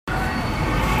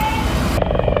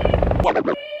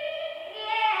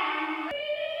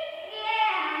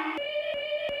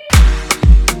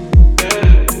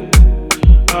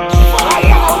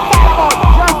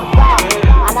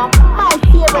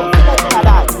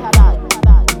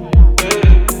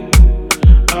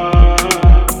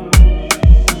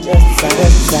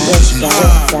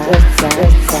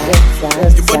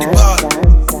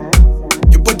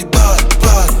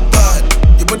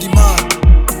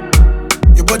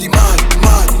body mad,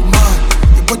 mad, mad.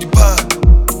 Your body bad.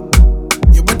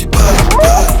 Your body bad,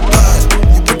 bad, bad.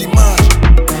 Your body mad.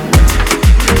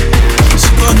 She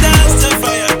go dance to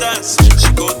fire dance.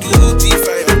 She go do the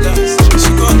fire dance.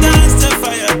 She go dance to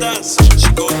fire dance. She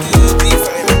go do the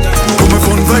fire dance. Komme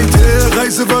von weit her,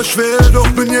 Reise war schwer, doch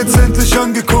bin jetzt endlich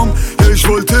angekommen. Ja, ich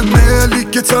wollte mehr,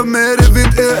 lieg jetzt am Meer, der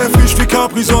Wind, erfischt wie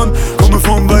Capri-Sonne. Komme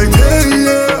von weit her,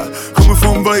 yeah. Komme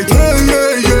von weit her,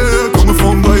 yeah, yeah. Komme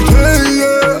von weit her,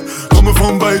 yeah. Komme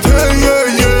von weit her, yeah,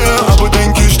 yeah. Aber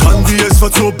denk ich dran, wie es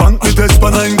war zur Bank mit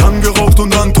S-Bahn, einen Gang geraucht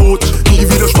und dann tot. Nie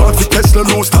wieder spart wie Tesla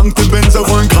los, tank den Benzer,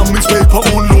 rollen Gramm ins Paper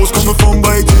und los. Komme von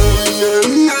weit her, yeah,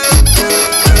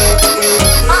 yeah.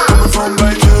 Komme von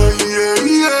weit her, yeah,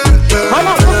 yeah, yeah.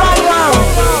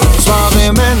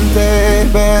 Suavemente,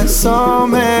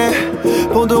 bésame,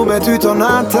 póndome tu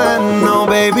tonate, no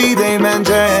baby, dei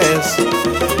manges.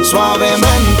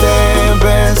 Suavemente,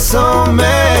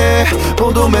 bésame,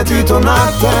 póndome tu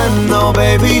tonate, no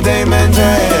baby, dei manges.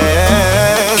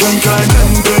 Kenn kein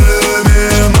Ende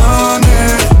mehr, Mane.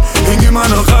 Häng immer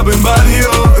noch ab im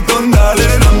Barrio, dondale,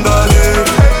 dondale.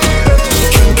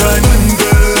 Kenn kein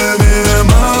Ende mehr,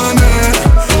 Mane.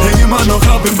 Häng immer noch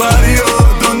ab im Barrio,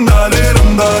 dondale,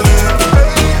 dondale.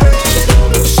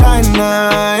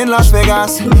 Scheine in Las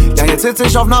Vegas, ja jetzt sitz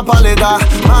ich auf ner Paleta.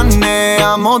 Money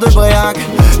am Mondebriac,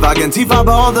 Wagen tief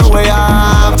aber all the way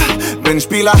up. Bin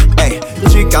Spieler, ey,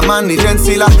 Chica Mann, nicht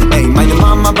Gentziler. Ey, meine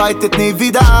Mama arbeitet nie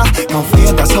wieder. Kauf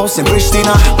ihr das Haus in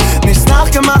Pristina. Nichts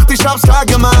nachgemacht, ich hab's klar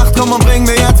gemacht. Komm und bring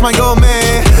mir jetzt mein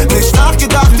Gourmet. Nicht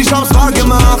nachgedacht, ich hab's wahr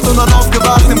gemacht. Und dann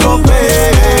aufgewacht im Coupé.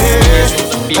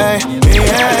 Ey,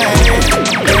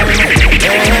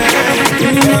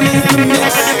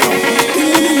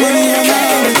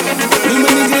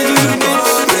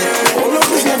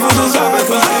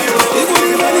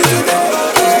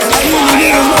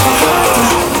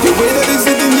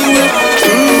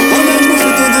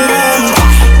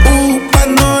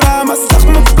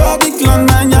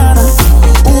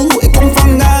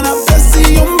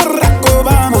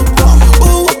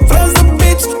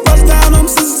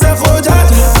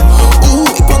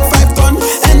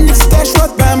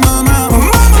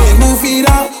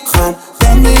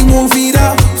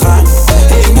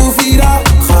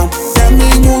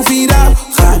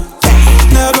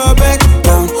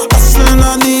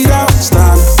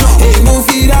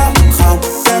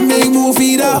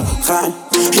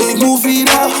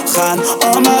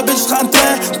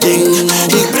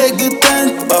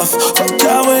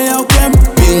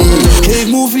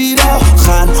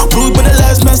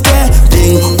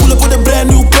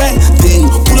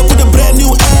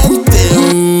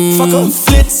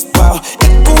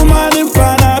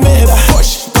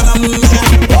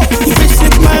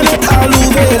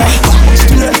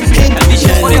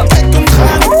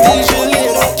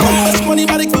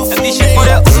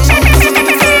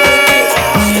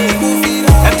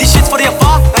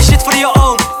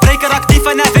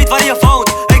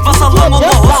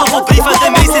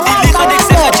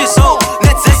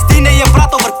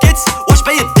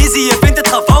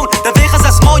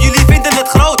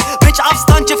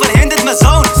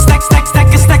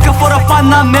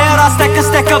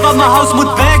 Stekken wat mijn house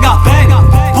moet baggen.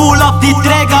 Pull up die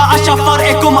trigger, als je var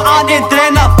ik kom aan in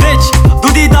trainen. Bitch,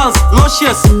 doe die dans,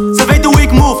 losjes. Ze weet hoe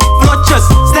ik move, vlotjes.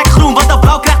 Stek groen, want de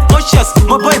blauw krijgt bosjes.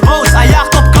 Mijn boy boos, hij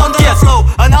jaagt op kankjes. Slow,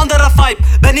 een andere vibe,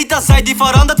 ben niet als zij die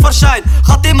verandert voor shine.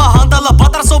 Gat in mijn hand, alle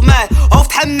batters op mij.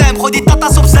 Hoofd hem, gooi die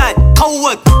tatas opzij. Gauw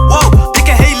het, wow,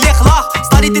 dikke heel licht laag.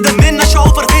 Sta niet in de min als je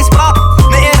over winst praat.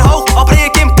 Mijn eer hoog, al breng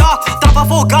ik in kaak. Trappen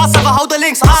vol gas en we houden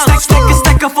links aan.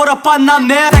 Stekken voor een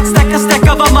Panamera.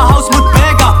 Stekken wat mijn house moet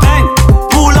baggen.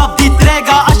 Pull up die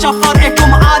trigger, als je var ik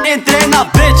kom aan in trainen.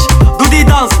 Bitch, doe die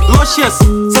dans, losjes.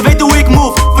 Ze weet hoe ik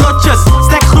move, vlotjes.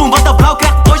 Stek groen, want de blauw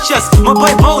krijgt bosjes. Mijn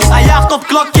boy boos, hij jaagt op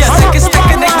klokjes.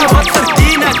 Stekken, ik moet wat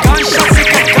verdienen. Gunshots, ik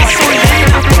heb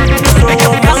gasolina. Ik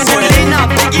heb gasolina,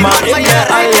 biggie, maar van je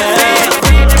rijden.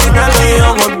 Snelle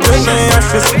jongen, dunne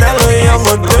jasje, snelle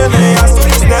jongen, dunne jas.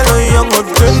 Snelle jongen,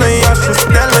 dunne jasje,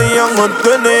 snelle jongen,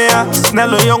 dunne jas.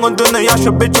 Snelle jongen, dunne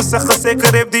jasje, bitches zeggen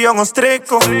zeker heeft die jongen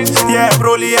streko. Jij hebt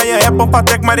brolie en je hebt een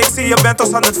patek, maar ik zie je bent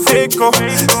ons aan het feko.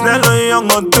 Snelle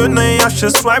jongen, dunne jasje,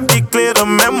 swipe die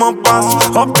kleren met mijn pas.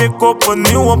 Hop ik op een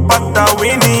nieuwe pata,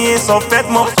 weet niet eens of het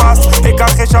me past. Ik kan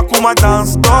geen Shakuma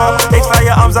dans, toch? Ik sla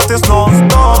je arms, dat is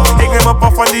non-stop. Ik neem een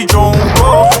paf van die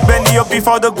jongo. Ben die op die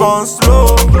voor de guns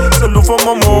slow. Ze loeven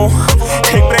me moe.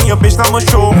 Ik breng je bitch naar mijn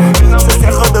show. Ze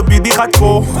zeggen de beat die gaat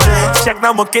go. Check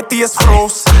naar mijn kitty is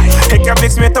groot. Ik heb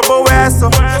niks meer te bewijzen.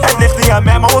 Het ligt niet aan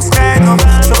mij maar we schijnen.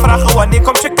 Ze vragen wanneer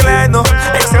komt je kleine.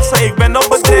 Ik zeg ze ik ben op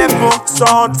het niveau. Ze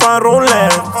houdt van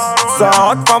Rolex, ze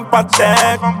houdt van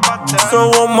Patek. Ze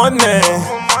wil money,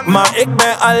 maar ik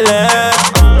ben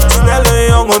alert. Snelle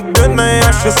jongen, dunne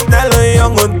jasje, snelle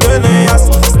jongen, dunne jas.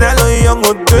 Snelle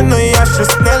jongen, dunne jasje,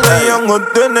 snelle jongen,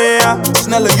 dunne jas.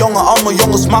 Snelle jongen, al mijn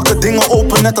jongens maken dingen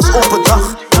open net als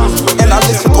overdag. En al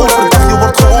is het overdag, je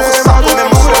wordt gewoon gezakken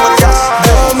met mijn zomerjas.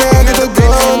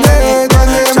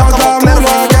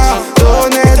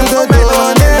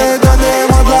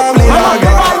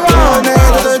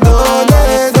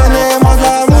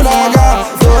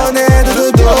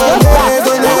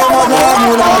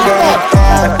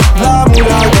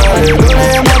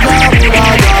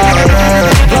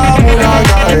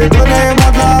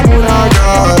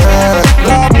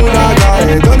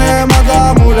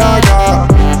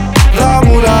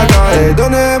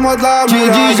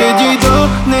 J'ai dit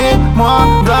donnez-moi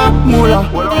de la moula.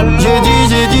 J'ai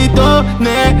dit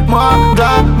donnez-moi de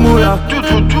la moula.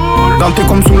 Danté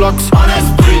comme sous l'axe,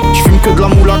 j'fume que de la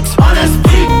moulax.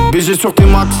 BG sur tes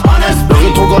max, le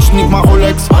rétro gauche nique ma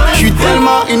Rolex. J'suis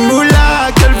tellement une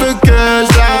moula qu'elle veut que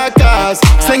je la casse.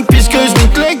 5 piges que je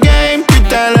nique le game,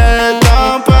 putain le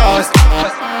temps passe.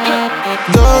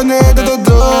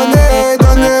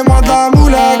 Donnez-moi de la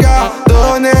moulaga.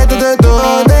 Donnez-moi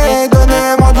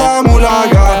de la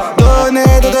moulaga.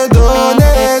 Donnez-moi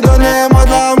de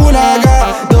la moulaga.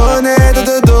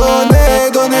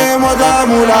 Donnez-moi de la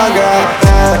moulaga.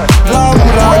 De la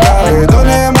moulaga,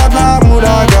 donnez-moi de la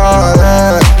moulaga.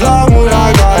 De la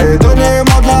moulaga,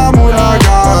 donnez-moi de la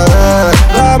moulaga.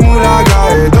 De la moulaga,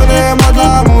 donnez-moi de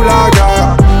la moulaga.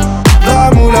 De la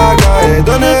moulaga,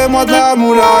 donnez-moi de la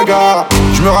moulaga.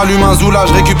 Je me rallume un zoula,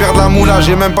 je récupère de la moula,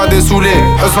 j'ai même pas dessoulé.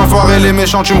 Eux sans foirer les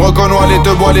méchants, tu me reconnais, les te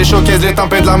bois, les showcases, les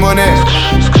tempêtes de la monnaie.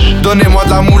 Donnez-moi de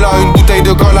la moula, une bouteille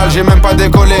de collal, j'ai même pas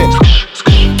décollé.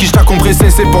 Quiche t'a compressé,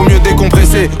 c'est pour mieux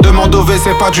décompresser. Demande au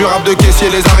c'est pas du rap de caissier.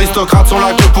 Les aristocrates sont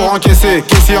là que pour encaisser.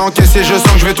 Caissier encaissé, je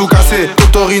sens que je vais tout casser.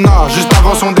 Totorina, juste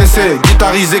avant son décès.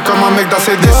 Guitarisé comme un mec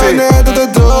d'ACDC.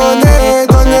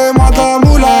 Donnez-moi de la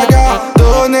moulaga.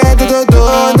 Donnez-moi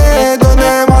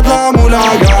de la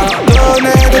moulaga.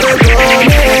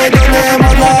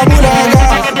 Donnez-moi de la moulaga.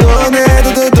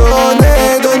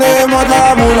 Donnez-moi de la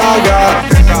moulaga.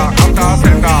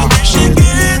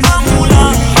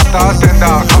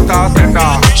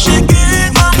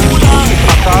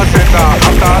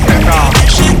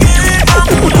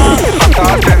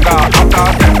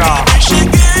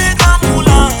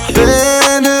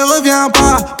 Ne reviens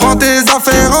pas, prends tes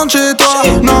affaires, rentre chez toi.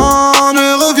 Non,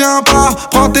 ne reviens pas,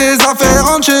 prends tes affaires,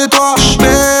 rentre chez toi.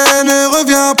 Mais ne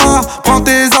reviens pas, prends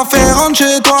tes affaires, rentre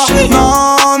chez toi.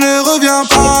 Non, ne reviens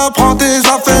pas, prends tes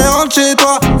affaires, rentre chez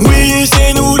toi. Oui,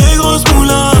 c'est nous les grosses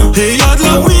moulins. Et y'a de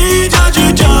la weed, y'a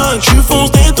du jack. J'suis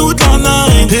foncé toute la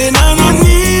night. Et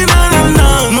nanani,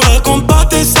 nanana. Me raconte pas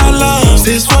tes salades.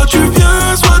 C'est soit tu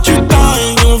viens, soit tu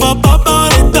tailles. On va pas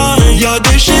parler taille. Y'a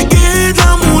des shakes et de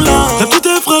la moulin. La petite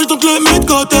est fraîche donc le mets de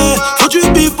côté. Faut du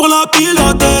bif pour la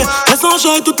piloter. Elle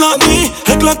s'enjaille toute la nuit.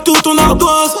 Elle claque tout ton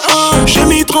ardoise. J'ai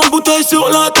mis 30 bouteilles sur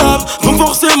la table. Donc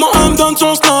forcément elle me donne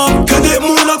son snap. Que des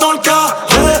moulins dans le cas.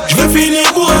 J'vais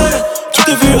finir bourré. Tu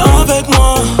t'es vu avec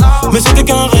moi, mais c'était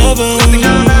qu'un rêve.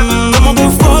 Tellement de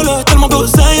folle, tellement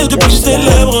d'oseille, depuis que je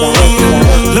célèbre.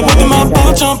 La boîte ne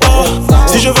m'appartient pas,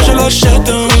 si je veux je l'achète.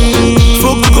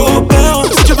 Faut que tu coopères,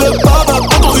 si tu veux pas, va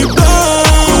prendre ton Uber.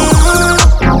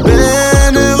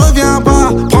 Mais ne reviens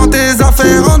pas, prends tes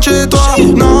affaires, rentre chez toi.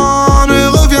 Non, ne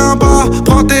reviens pas,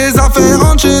 prends tes affaires,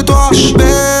 rentre chez toi.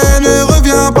 Mais ne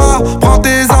reviens pas, prends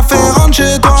tes affaires, rentre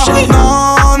chez toi.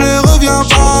 Non, ne reviens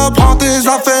pas, prends tes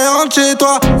affaires, rentre chez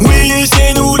toi. Oui,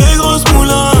 c'est nous les grosses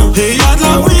moulins. Et y'a de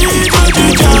la weed, y'a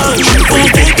du jack. J'suis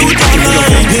foncé toute la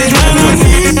night. Et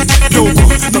nanani. Yo,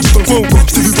 t'as tout un coin ou quoi?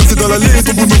 J't'ai vu passer dans l'allée,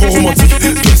 ton beau numéro romantique.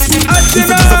 Il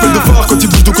fait des appels de phare quand il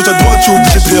bouge de gauche à droite, j'suis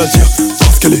obligé de réagir.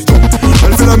 Parce qu'elle est tombe.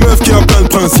 Elle fait la meuf qui a plein de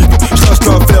principes. J'lâche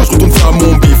l'affaire, j'retourne faire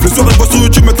mon bif. Le soir elle bosse sur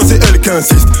YouTube, maintenant c'est elle qui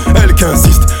insiste. Elle qui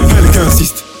insiste, elle qui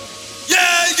insiste.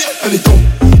 Elle est tombe.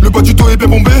 Le bas du dos est bien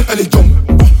bombé, elle est tombe.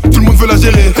 Tout le monde veut la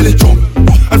gérer, elle est tombe.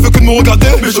 Elle veut que de me regarder,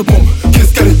 mais je bombe.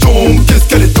 Qu'est-ce qu'elle est tombe, qu'est-ce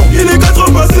qu'elle est tombe. Il est 4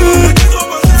 heures passées,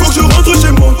 faut que je rentre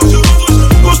chez moi.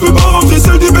 Quand je peux pas rentrer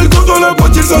seul du balcon dans la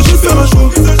boîte, il s'agit de faire un choix.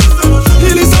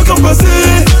 Il est 5 heures passées,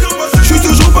 je suis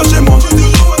toujours pas chez moi.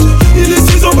 Il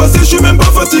est 6 heures passées, je suis même pas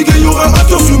fatigué, y'aura un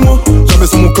tour sur moi. Jamais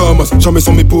sans mon camas, jamais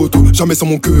sans mes potos, jamais sans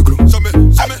mon queuglo.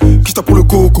 Qui t'a pour le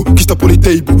coco, qui t'a pour les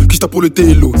tables, qui t'a pour le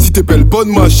télo. Si t'es belle, bonne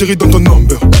ma chérie, donne ton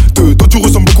number. Toi tu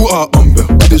ressembles beaucoup à Amber.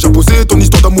 T'as déjà posé ton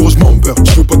histoire d'amour, je m'en beurre.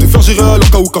 Je veux pas te faire gérer alors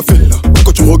qu'à ou café là.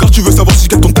 Quand tu me regardes, tu veux savoir si je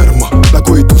gagne ton terme. La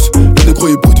go est douce, le négro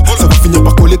est bout. Ça va finir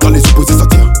par coller car les opposés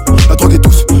s'attirent. La drogue est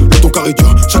douce, le ton carré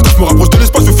dur. Chaque fois je me rapproche de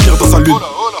l'espace,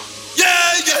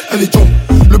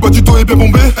 hyper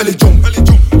bombée, elle est jump.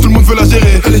 Tout le monde veut la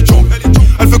gérer, elle est jump.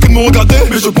 Elle veut que de me regarder,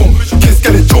 mais je bombe. Qu'est-ce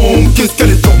qu'elle est jump, qu'est-ce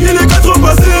qu'elle est jump. Il est 4 heures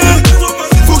passées,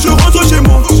 faut que je rentre chez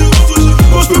moi.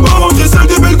 Moi je peux pas rentrer seul,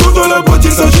 des belles comptes dans la boîte,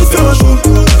 il s'agit de faire un show.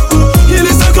 Il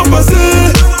est 5 heures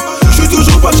passées, je suis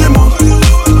toujours pas chez moi.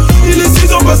 Il est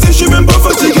 6 heures passées, je suis même pas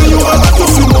fatigué, y'aura la tour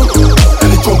sur moi.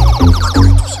 Elle est jump,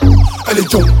 elle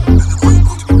est jump,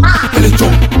 elle est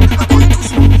jump.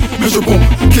 Mais je bombe,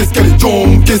 qu'est-ce qu'elle est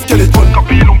jump, qu'est-ce qu'elle est jump.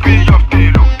 Capilon, pillaf, t'es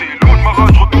lourd,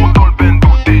 marage, retourne dans le bendo.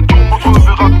 T'es jump, on se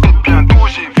reverra peut-être bientôt.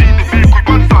 J'ai vidé mes couilles,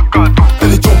 pas de sac à dos.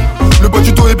 Elle est jump, le bas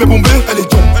du dos est bien bombé, elle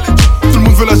est jump. Tout le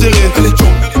monde veut la gérer, elle est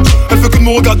jump. Elle veut que de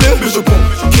me regarder, mais je bombe,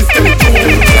 qu'est-ce qu'elle est jump.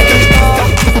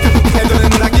 Et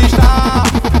donnez-nous la quicheta.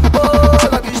 Oh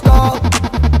la quicheta.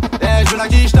 Eh je veux la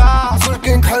quicheta. Sur le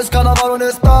king Hess carnaval on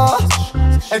est star.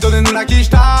 Et donnez-nous la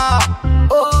quicheta.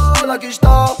 Oh la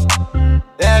quicheta.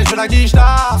 Eh je veux la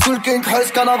quicheta. Sur le king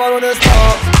Hess carnaval on est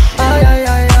star. Aïe aïe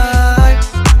aïe aïe.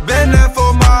 Benef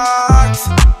au max.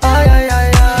 Aïe aïe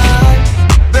aïe aïe.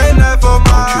 Benef au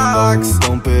max.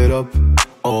 Pump it up,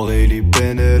 Aurélie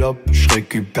Pénélope.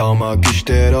 J'récupère ma quiche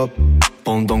up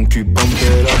pendant que tu pump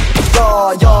it up.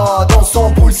 Ya, dans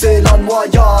son poule c'est la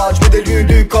noyade. J'mets des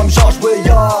lulus comme Georges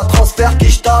Weah. Transfert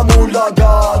Kishta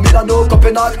Moulaga, Milano,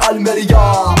 Copenhague,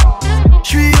 Almeria.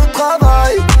 J'suis au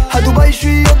travail, à Dubaï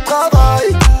j'suis au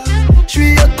travail.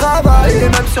 J'suis au travail, et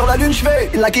même sur la lune j'fais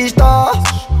la Kishta.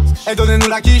 Et donnez-nous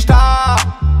la Kishta.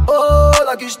 Oh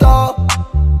la Kishta.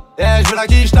 Eh j'veux la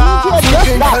Kishta.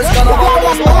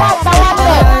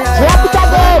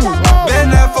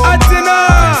 Benef au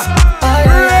max.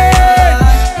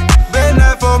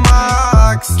 Benef au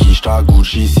max. Kishta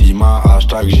Gucci Sima,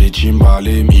 hashtag j'ai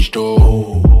Chimbale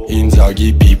Michto.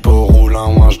 Inzaghi Pipo, roule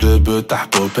un manche de bœuf, t'as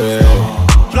popé.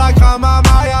 J'lagrame à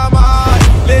maille à maille.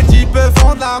 Les types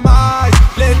font de la maille.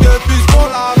 Les deux puces font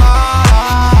la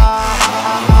maille.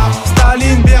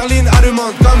 Staline, Berlin,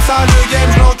 allemande. Comme ça le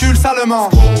game j'lencule salement.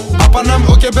 À Paname,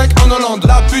 au Québec, en Hollande.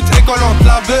 La pute est collante,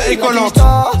 la bœuf est collante.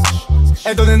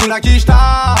 Et donnez-nous la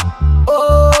quicheta.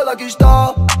 Oh la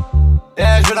quicheta.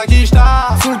 Eh je veux la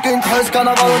quicheta. Sous le king Hess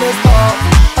carnaval on est star.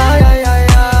 Aïe aïe aïe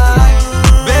aïe.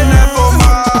 Benef au max.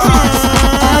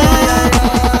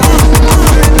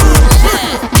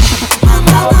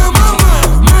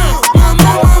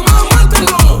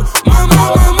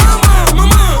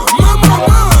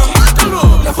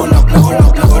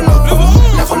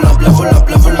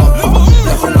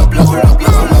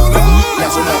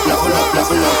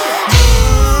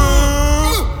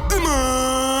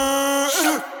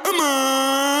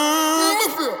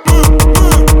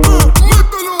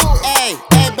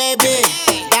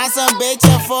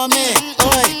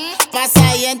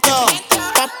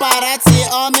 Paparazzi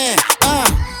on me,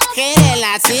 geen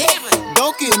relatie,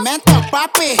 documento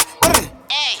papi.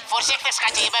 Hey, voorzichtig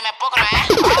schatje, je bent met pokken hè.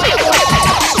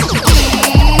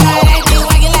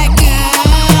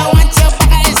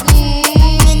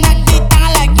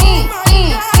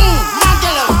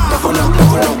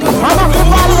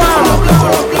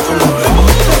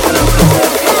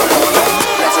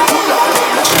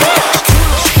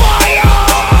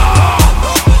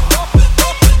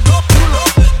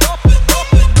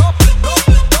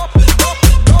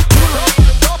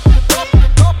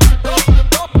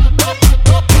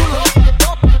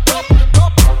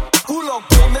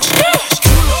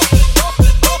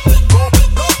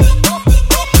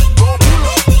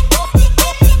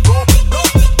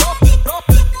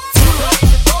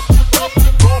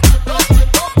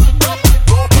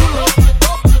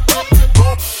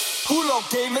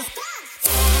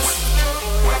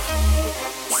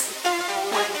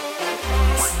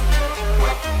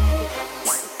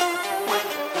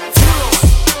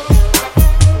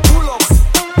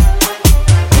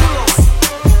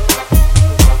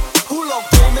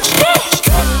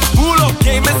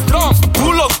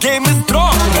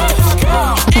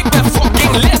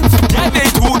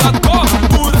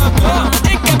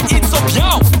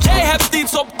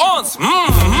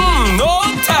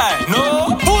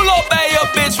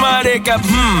 Ik heb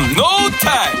no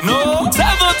time, no.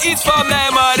 Zij wilt iets van mij,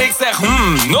 maar ik zeg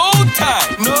no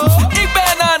time, no. Ik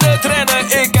ben aan het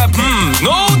rennen, ik heb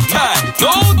no time,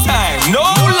 no time,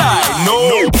 no lie,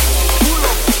 no.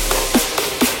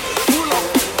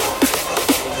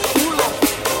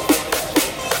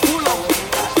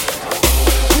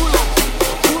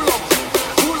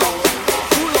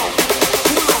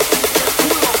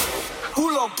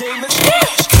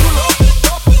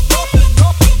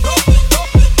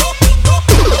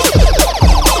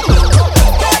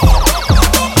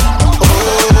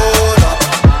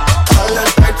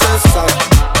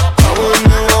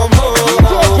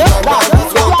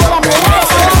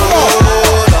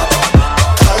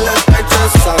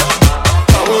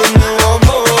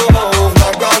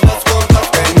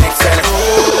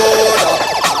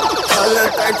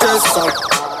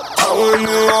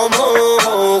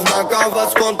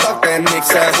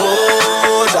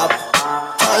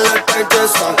 kijk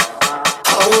eens aan.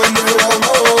 Gaan we nu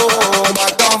omhoog,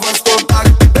 maar dan was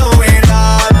contact, dan weer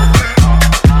laat.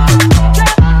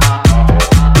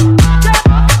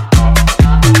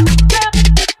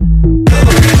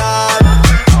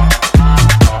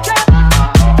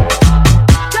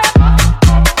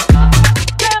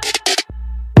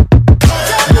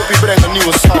 Poppy brengt een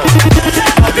nieuwe sound.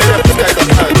 Al die rappers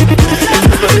kijken uit.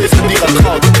 Deze die gaat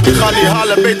goud. Ik ga niet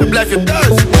halen, beter blijf je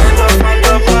thuis.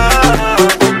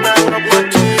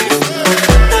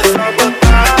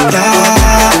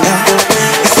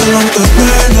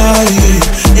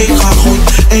 Ik ga goed,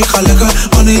 ik ga lekker,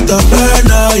 maar niet te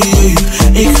burnen.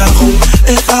 Ik ga goed,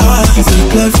 ik ga hard. Ik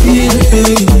blijf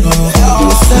hierin,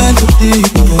 we zijn te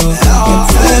diep.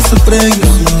 Flessen brengen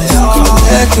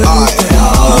glas,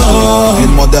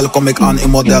 in model kom ik aan, in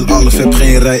model alles. Heb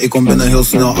geen rij, ik kom binnen heel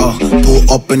snel. Pull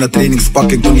op in het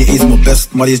trainingspak, ik doe niet eens mijn best,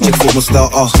 maar je check voor me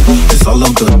stel. Is al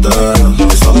om te duinen,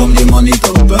 is al om die man niet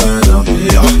te burnen.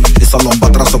 Ja, is al om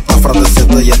batras op afra te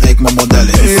zetten, je eik mijn model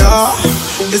in. Ja,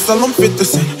 is al om fit te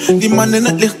zijn, die man in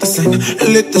het licht te zijn,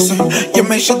 lid te zijn, je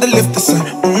meisje de lift te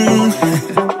zijn.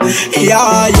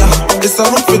 Ja, is al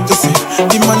om fit te zijn,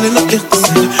 die man in het licht te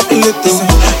zijn, lid te zijn,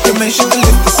 je meisje de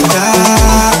lift te zijn.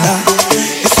 Ja,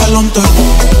 is al om te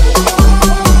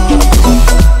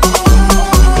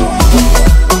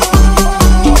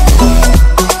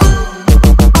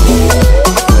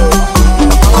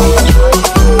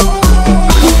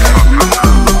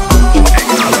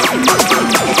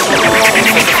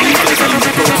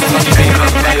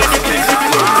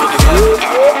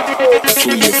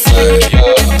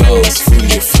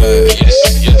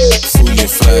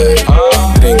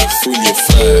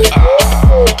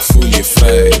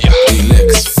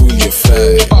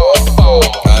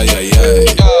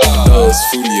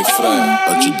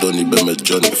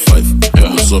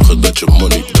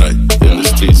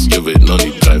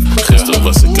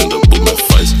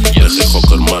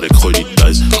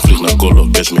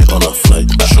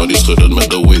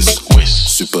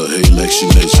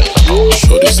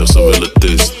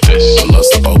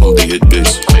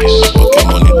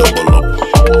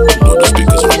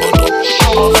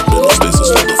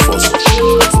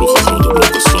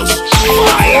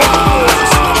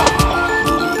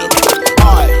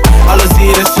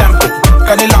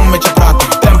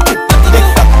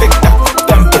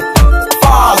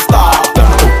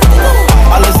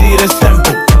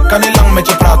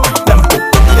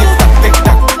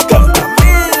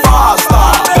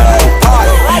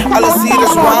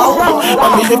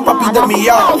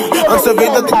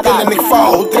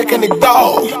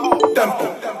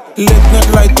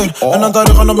en aantal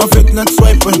ruggen op mijn fit net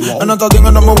swipen. En aantal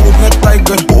dingen op mijn hoek net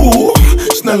tiger.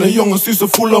 Snelle jongens die ze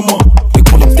voelen me. Ik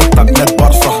voel op TikTok net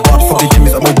Barca. Voor die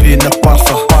Jimmy's en mobiel net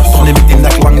Barca. Toch neem ik die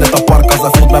nek lang net een parka. Zij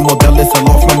voelt mijn model is een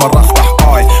love met mijn rasta.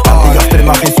 Al die achter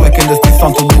maar geen swag in de die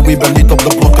Santo Louis. Ben niet op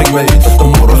de blok, ik weet niet. De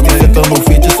morros die zitten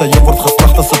OV'tjes en je wordt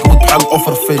geslacht als het moet huil of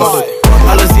verfeest.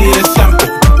 Alles hier is shampoo,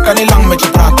 kan niet lang met je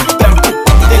praten. Tempo,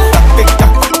 tik-tak,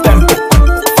 tik-tak, tempo.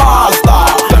 Fasta,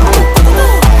 tempo.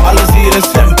 Alles hier is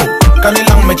shampoo, kan niet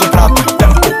lang met je praten.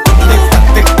 Tempo,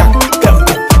 tik-tak, tik-tak,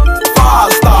 tempo.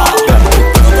 Fasta, tempo.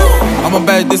 Allemaal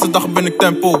bij deze dag ben ik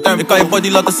tempo. Ik kan je body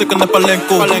laten sikken naar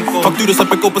Palenko. Factures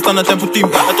heb ik openstaan naar Tempo Team.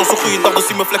 Het was een goede dag, dan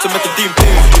zie me flexen met het team.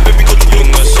 Baby, goed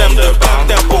jongens, zonder baan.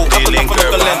 Tempo, die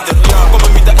linkerbaan. Kom maar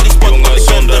niet uit die spot, jongens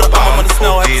zonder baan. Maar de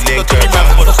snelheid is dat je niet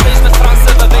bent. Nog steeds met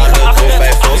Fransen, we wegen achter.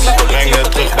 Bij Vos, breng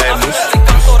het terug bij Moes.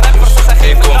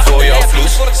 Ik kom voor jouw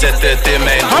vloes, zet het in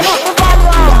mijn douche.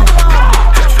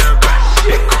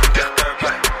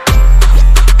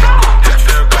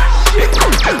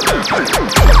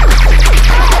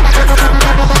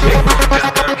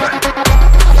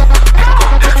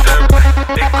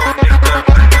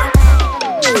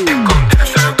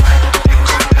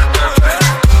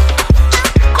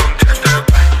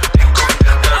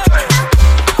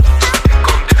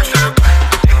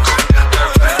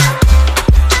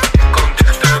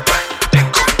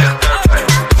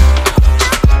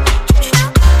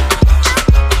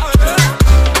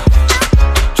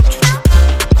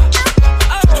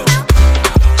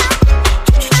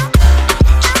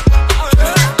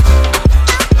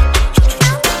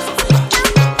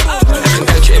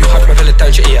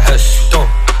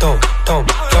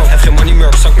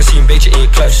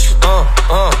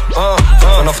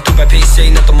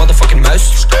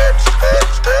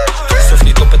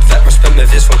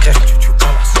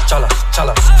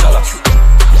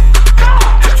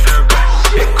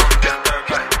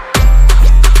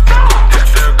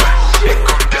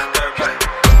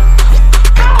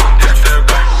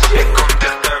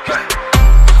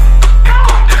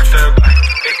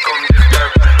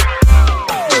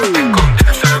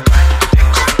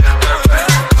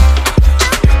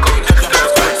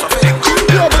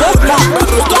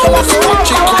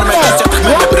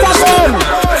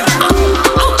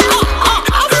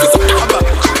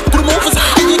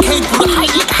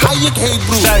 ik heet,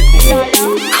 broer. Ik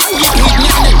heet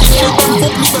net net die shit, dan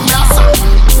fok niet met massa.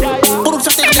 Broer, ik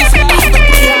zeg tegen deze gasten, broer.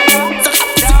 Zeg,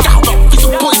 vieze koude, vieze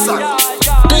poison.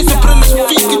 Deze bril is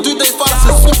 4 keer duur, deze vaas is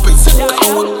soepel. Zit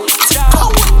kouwen, zit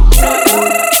kouwen.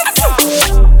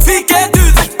 4 keer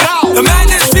duur, de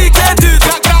mijne is 4 keer duur.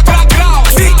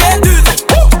 4 keer duur,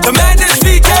 de mijne is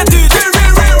 4 keer duur.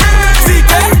 4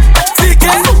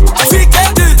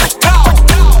 keer duur,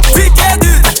 4 keer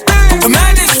duur. De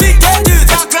mijne is 4 keer duur.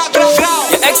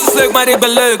 Je ex is leuk, maar ik ben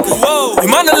leuk. Die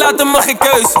mannen laten me geen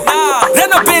keus. Ren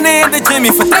naar binnen in de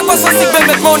Jimmy. Vertrek pas als ik ben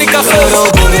met Monica Geus.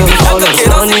 Elke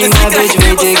keer als ik de bitch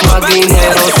weet ik maak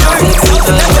dinero. Schat de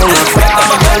puta en ik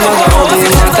vraag. Ben met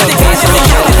Robin, maak een feest.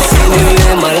 Ik nu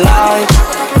in mijn life.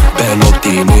 Ben op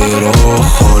dinero,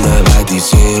 gewoon bij die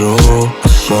zero.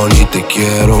 Money te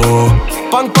quiero.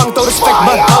 Pang pang, to respect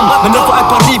madame. Mijn nevo uit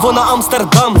Paris voor naar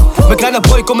Amsterdam. Mijn kleine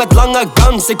boy komt met lange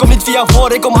gans. Ik kom niet via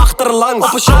voor, ik kom achterlangs.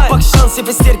 Op een show pak chance,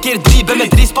 investeer keer 3. Ben met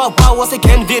 3 spouw als ik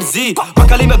hen weer zie.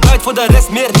 Pak alleen mijn buit voor de rest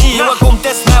meer niet. Jongen kom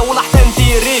test mij, hoe lacht en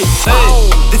theorie. Hey,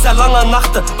 dit zijn lange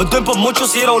nachten. We dumpen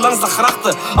mochos hier langs de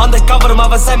grachten. Undercover, maar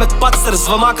we zijn met patsters.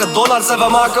 We maken dollars en we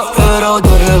maken euro,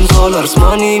 dirhams, dollars,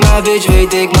 money. Mijn bitch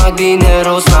weet ik maak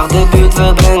dinero. Vraag de buurt,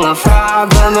 we brengen vraag.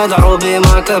 Ben met Robin,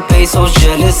 maken pesos.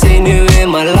 Jealousy nu in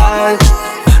mijn life.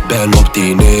 Ben op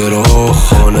dinero,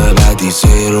 gewoon bij die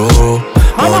zero.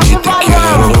 Money te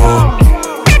quiero.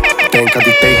 Denk aan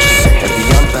die peetjes, en die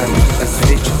jantijn, en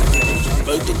vreetje.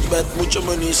 Buiten het bed moet je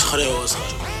me niet schreeuwen, schat.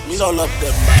 Niet al op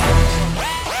dem.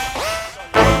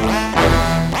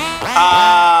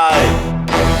 Ai.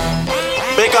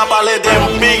 Pick up alle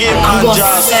dem biggie man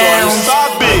just so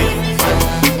sabi.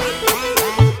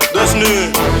 Dus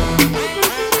nu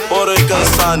hoor ik een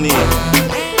Sunny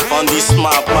van die sma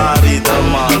party de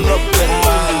man.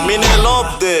 Mine lop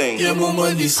ding. Je moet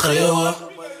me niet schreeuwen.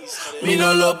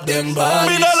 Mine lop ding body.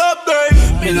 Mine lop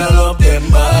ding. Mine lop ding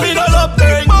body. Mine lop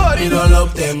ding body. Mine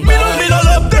lop ding body. Mine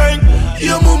lop ding.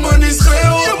 Je moet me niet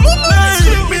schreeuwen. Je moet me niet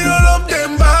schreeuwen. Mine lop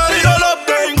ding body. Mine lop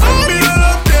ding. Mine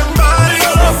lop ding body.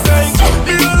 Mine lop ding.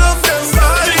 Mine lop ding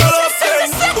body. Mine lop ding.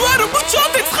 Waarom moet je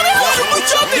altijd schreeuwen? Waarom moet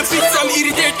je altijd schreeuwen? Je pizza me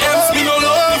irriteert ems. Mine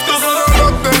lop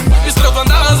ding. Je stroopt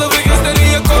vandaag alsof ik gisteren in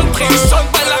je kont ging. Shot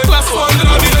bij la klas van de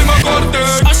nabi in mijn korte.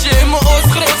 Als je in mijn oor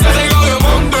schreeuwt, zeg ik hou je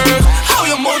mond dicht. Hou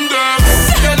je mond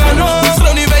dicht. Ja dan nog.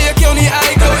 Schreeuw niet bij je kill, niet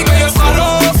eikel. Ik ben je faro.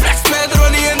 Flex met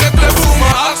Ronnie in de club, voel me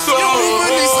axel. Je moet me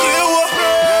niet schreeuwen.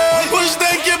 Hoe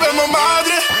denk je bij mijn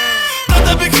madre? Dat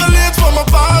heb ik geleerd van mijn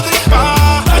vader.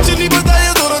 Laat je niet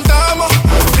bedijen door een dame.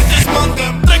 Dit is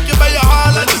mandem. Trek je bij je haar,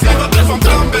 laat je zien wat er van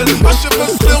plan ben. Als je me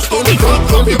stilstond, ik klap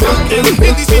op je bank in.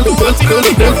 In die situatie wil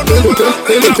ik even op mijn kant.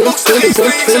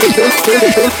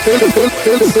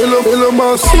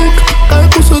 Helemaal ziek,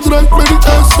 kijk hoe ze draait met die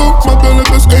SO. Mijn billen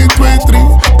is 1, 2, 3,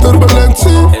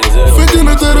 turbulentie. Vind je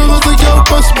het erg als ik jou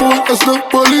pas boy als de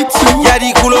politie? Ja,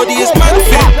 die culo die is mad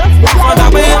fit. Vandaag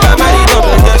ben je bij mij niet op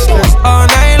de guestlist. All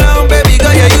night long, baby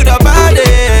girl, yeah, you the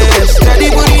baddest. Ja,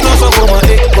 die booty nog zo voor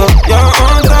me, ik wil jou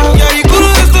onthouden. Ja, die culo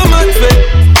is de mad fit.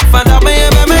 Vandaag ben je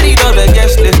bij mij niet op de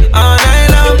guestlist. All night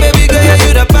long, baby girl, yeah,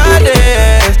 you the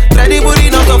baddest. Ja, die booty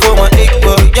nog zo voor me, ik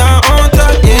wil jou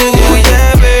onthouden. Yeah,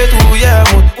 jij weet hoe jij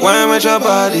moet. Why met je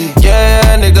body?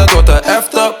 Yeah, en ik dat wordt een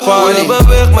after party. Je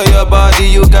beweegt met je body,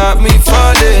 you got me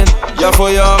falling. Ja,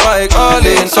 voor jou ga ik all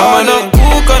in. Samen dan,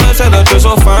 hoe kan het zijn dat je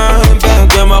zo fijn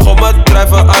bent? Je mag op me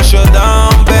drijven als je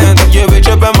down bent. Je weet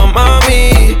je bent mijn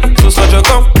mami. Zo schat je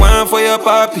kom, wine voor je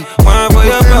papi. Wine voor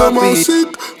je Helemaal papi.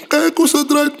 ziek, kijk hoe ze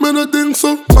draait met dat ding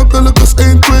zo. Makkelijk is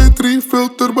 1, 2, 3,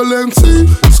 veel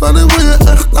turbulentie. Schat, ik wil je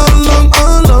echt allang.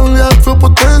 Je hebt veel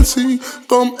potentie,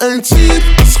 kom eens hier.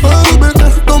 Schat, ik ben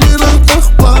echt dominant, echt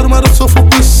waar, maar dat is zoveel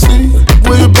plezier.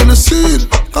 Wil je binnen zien?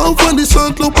 Hou van die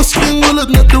zandlopen, sching, wil het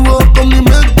net de world, kom niet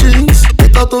met jeans.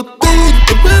 Ik had tot 10,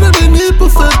 ik weet dat ik niet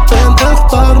perfect ben,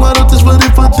 echt waar, maar het is wat ik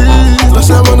verdien. We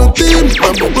zijn wel een team,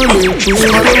 maar bobbeling.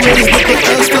 Schat, ik wil eens dikke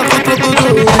ass, dat gaat tot de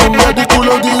room. Ja, die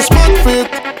culo die is mat fit.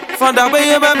 Vandaag ben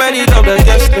je bij mij niet op de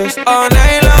guestlist. All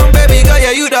night long, baby girl,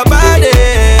 yeah, you the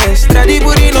baddest. Draai die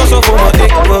booty nog zo voor me,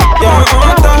 ik wil jou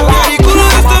onthouden. Ja, die culo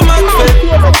is de mad fit.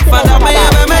 Vandaag ben je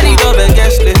bij mij niet op de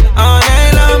guestlist. All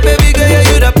night long, baby girl, yeah,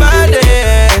 you the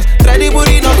baddest. Draai die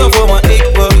booty nog zo voor me, ik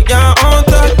wil jou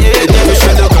onthouden. Yeah, je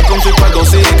fais le cas comme j'ai pas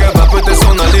dansé et qu'elle va peut-être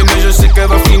s'en aller, mais je sais qu'elle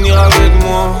va finir avec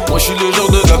moi. Moi je suis le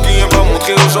genre de gars qui aime pas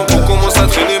montrer aux gens qu'on commence à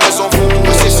traîner mais s'en fout,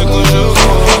 mais c'est ce que je veux.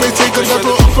 Ik weet zeker dat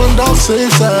we op vandaag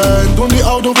safe zijn. Doe niet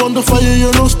oude wonden van je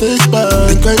nog steeds pijn.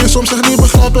 Ik kan je soms echt niet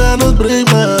begrijpen en het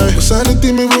breekt mij. We zijn een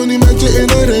team, ik wil niet met je in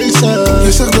een race zijn.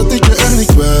 Je zegt dat ik je echt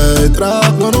niet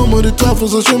kwijtraak. Waarom moet ik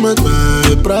twijfels als je met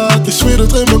mij praat? Ik zweer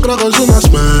het geeft me kracht als je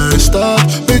naast mij staat.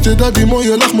 Weet je dat die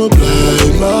mooie lach me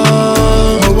blij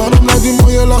maakt? Maar waarom blijft die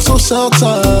mooie lach zo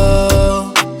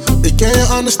zeldzaam? Ik ken je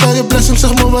aan, stel je blessing,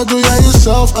 zeg maar wat doe jij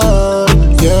jezelf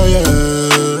aan? Yeah,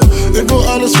 yeah. Ik wil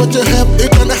alles wat je hebt, ik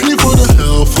kan echt niet voor de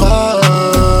helft gaan.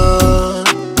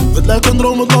 Het lijkt een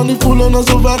droom, het kan niet voelen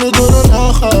alsof wij er door de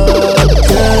nacht gaan. Yeah,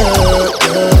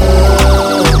 yeah.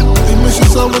 Ik mis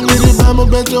jezelf wanneer je bij me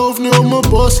bent, je hoofd nu op mijn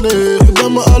borst ligt. Ik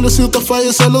ben me alles hield af van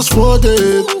je zelfs voor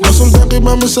dit. Maar soms denk ik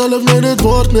bij mezelf, nee dit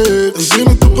wordt niks. Ik zie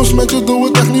de toekomst met je, doe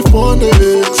het echt niet voor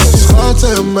niks. Schat,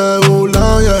 zeg mij hoe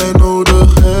lang jij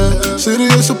nodig hebt.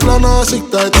 Serieuze plannen als ik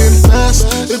tijd invest.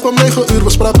 Ik kwam 9 uur, we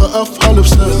spraken af 5:30.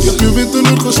 Je hebt je weer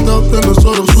teleurgesteld en een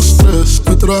zorg voor stress.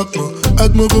 Het raakt me,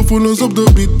 uit mijn gevoelens op de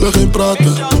beat, we geen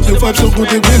praten. Je vibe zo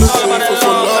goed, ik wil het even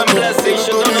verlaten. Het is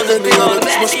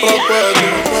mijn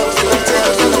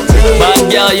Bad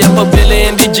girl, je hebt billen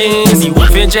in die jeans.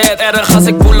 Vind jij het erg als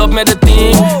ik pull op met het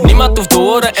team? Niemand hoeft te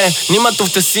horen en niemand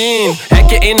hoeft te zien.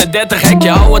 Hekje 31, hekje,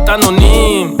 hou het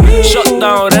anoniem.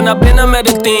 Shutdown, ren naar binnen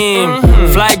met het team.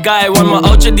 Fly guy, want mijn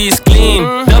oudje die is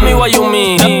clean. Tell me what you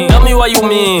mean, tell me what you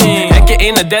mean. Hekje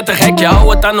 31, hekje, hou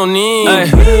het anoniem. Ay,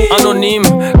 anoniem,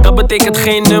 dat betekent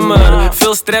geen nummer.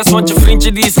 Veel stress, want je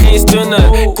vriendje die is geen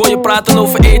stunner. Ik hoor je praten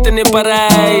over eten in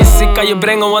Parijs. Ik kan je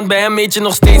brengen, want bij hem eet je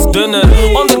nog steeds dunner.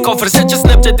 Undercover, zet je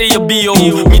Snapchat in je bio.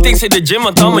 Meetings in de gym,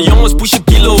 want al mijn jongens pushen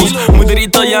kilo's. Moeder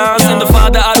Italiaans en de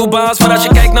vader Arubaans. Maar als je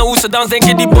kijkt naar hoe ze dans, denk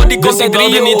je die body komt in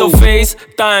 3 niet op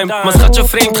FaceTime. Maar schat je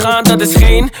vreemd gaan, dat is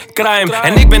geen crime.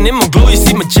 En ik ben in mijn glow, je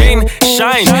ziet mijn chain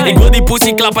shine. Ik wil die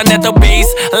pussy klappen, net op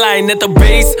baseline, net op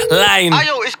baseline.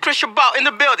 Ayo, is Chris Bouw in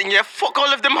the building, yeah? Fuck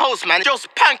all of them hoes, man. Just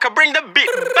Panker, bring the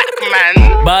beat back,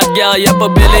 man. Bad girl, je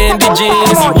hebt billen in die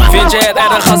jeans. Vind jij het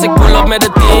erg als ik pull op met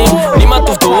het team? Niemand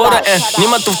hoeft te horen en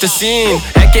niemand hoeft te zien.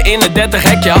 Hekje 31,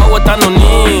 hekje, hou het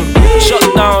anoniem.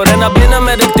 Shutdown, ren naar binnen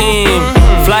met het team.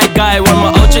 Fly guy, want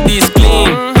mijn oudje die is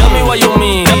clean. Tell me what you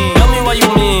mean, tell me what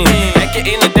you mean. Hekje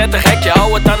 31, hekje,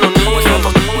 hou het anoniem.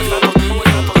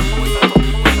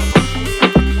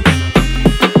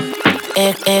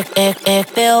 Ik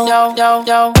wil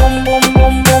jou, boom, boom,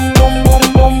 boom, boom, boom,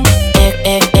 boom, boom. Ik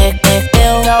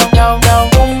wil jou, boom,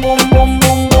 boom, boom, boom,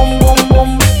 boom, boom,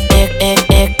 boom.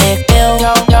 Ik wil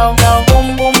jou,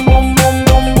 boom, boom, boom, boom,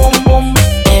 boom, boom, boom.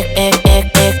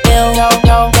 Ik wil jou,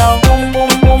 boom,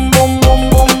 boom, boom, boom, boom,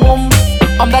 boom, boom.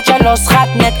 Omdat je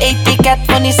losgaat met etiket,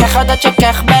 wil niet zeggen dat je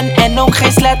keg bent en ook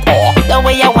geen slet. The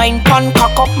way je wine pan,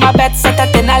 kak op mijn bed, zet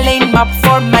het in alleen map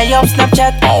voor mij op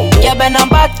Snapchat. Je bent een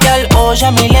bad girl, oh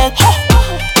Jamilet.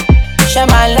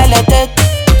 Jamal leletet.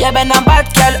 Je bent een bad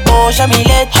girl, oh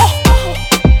Jamilet.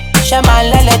 Jamal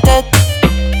leletet.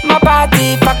 Mijn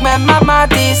party, pak met mama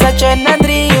die. Zet je een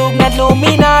driehoek met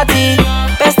Illuminati.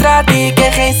 Ben strati,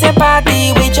 kreeg geen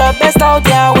sympathie. Weet je best oud,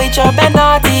 ja, weet je ben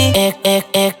naughty.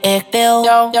 Ik wil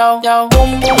jou,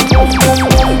 boom, boom, boom, boom,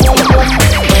 boom, boom, boom.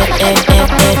 Ik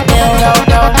wil jou,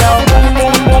 boom, boom,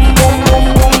 boom, boom, boom,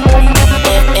 boom, boom.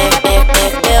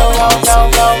 Ik wil jou, boom,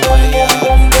 boom,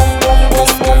 boom, boom, boom,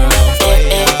 boom, boom.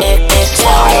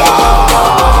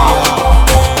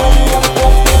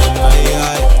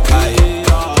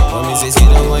 Mommy say sit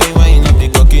down, wine up the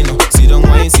cocky no. Sit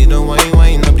down,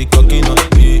 wine up the cocky no.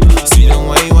 Sit down,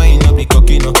 wine up the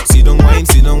cocky no.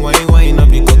 Sit down, wine up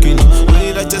the cocky no.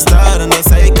 Only that you start on the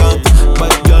cycle,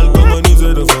 but girl come on, is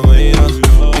it for me?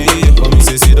 Mommy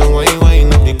say sit down,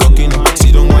 wine up the cocky no.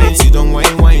 Sit down,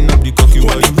 wine up the cocky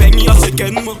no. Ik ben niet als je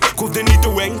kent me, ik hoefde niet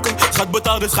te wenken. Schat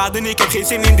betaalt de schade en ik heb geen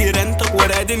zin in die rente. We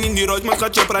rijden in die rood, maar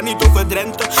schat je praat niet over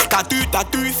Drenthe.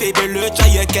 Tattoo, VB-leut, ja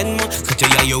je kent me. Schatje,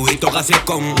 ja je weet toch als ik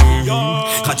kom.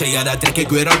 Schatje, ja dat trek ik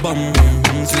weer een bom.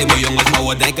 Slimme jongens, maar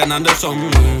we denken aan de som.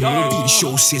 Die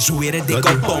shows is weer een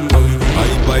dikke bom.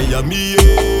 Bye bye, ami,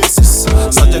 yes.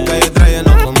 Schatje, kan je draaien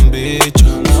nog een beetje.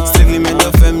 Strik niet met de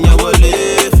fem, ja we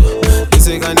leven. Dus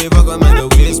ik ga niet wakken met de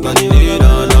waistband, nee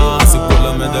dan. Als ik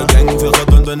pullen met de gang, veel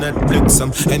gaat onder Netflix.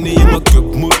 En die in mijn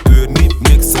cup moet deur niet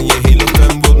niks. En je hele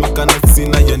fam wordt me kan het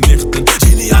zien aan je nichten.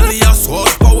 Genie alias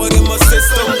horsepower in mijn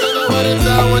system. Maar ik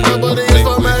zou het nobody is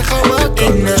van mij gemaakt.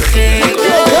 In de geest.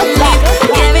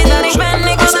 Jij weet dat ik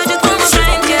ben, ik wil dat je het voor me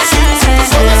brengt.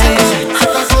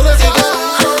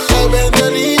 Jij bent de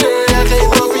leader, jij geeft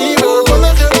me fever.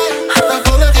 Volg je mij, dan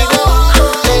volg ik jou.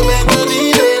 Jij bent de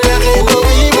leader, jij geeft me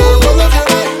fever. Volg je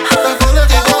mij, dan volg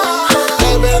ik jou.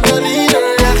 Jij bent de leader,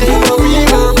 jij geeft me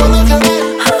fever. Volg je mij,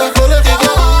 dan volg ik jou.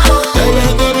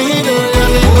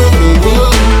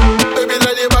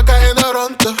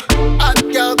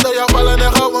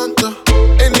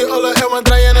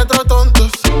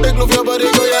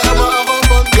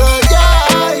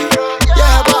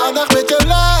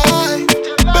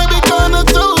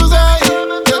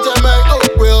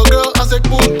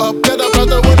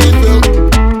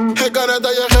 kan het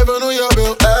aan je geven hoe je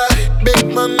wil, ey.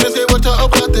 Big man, misschien wordt je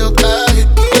opgetild, ey.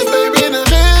 Dus baby,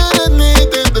 negeer het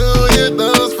niet en doe je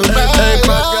dans voor mij. Hey,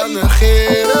 papa,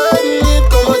 negeer het niet.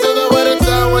 Kom maar zeggen wat ik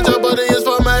zei, want je body is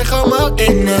voor mij gemaakt.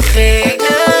 Ik negeer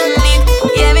het niet.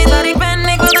 Jij weet wat ik ben,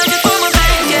 ik wil dat je voor me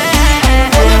bent,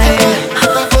 yeah.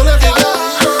 Dan volg ik jou.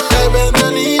 Jij bent de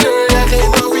leader, jij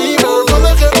geeft de fever.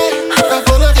 Volg je mij, dan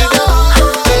volg ik jou.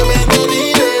 Jij bent de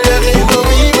leader, jij geeft de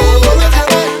fever. Volg je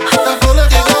mij, dan volg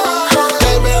ik jou.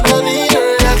 Jij bent de leader,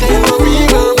 jij geeft de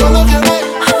fever. Volg je mij,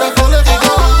 dan volg ik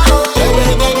jou. Jij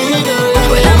bent de leader. Laat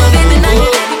me weten dat je happy bent,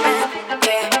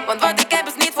 yeah. Want wat ik heb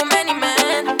is niet voor many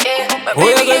man, yeah. Maar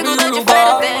baby, ik wil dat je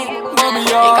veilig bent.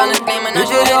 Ik kan het claimen als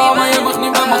je ready bent. Maar je mag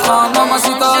niet met me gaan, mama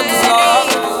zit uit de slaap.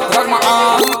 Raak me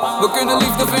aan, we kunnen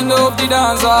liefde vinden op die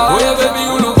dansa. Oh yeah baby,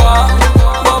 Uluba,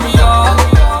 mami ja.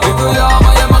 Ik wil ja,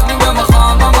 maar je mag niet met me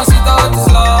gaan, mama zit uit de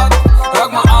slaap.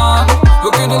 Raak me aan, we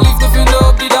kunnen liefde vinden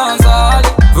op die dansa.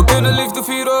 We kunnen liefde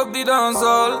vieren op die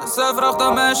dansa. Zij vraagt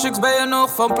aan mij, chicks, ben je nog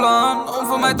van plan? Om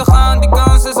voor mij te gaan, die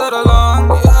kans is er al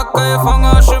lang. Ja, kan je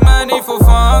vangen als je mij niet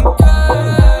vervangt.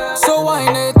 So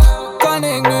wine it, kan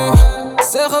ik nu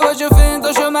zeggen wat je vindt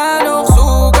als je mij nog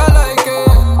zoekt. I like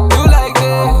it, you like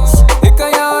this. Ik kan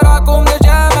jou raken omdat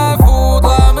jij mij voelt.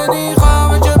 Laat me niet gaan,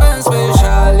 want je bent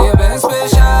speciaal. Je bent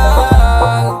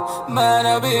speciaal. Mijn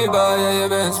Habiba, ja, je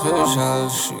bent speciaal.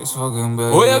 She's fucking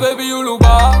baby. Oh ja baby,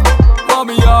 Uluba,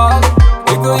 mami ja.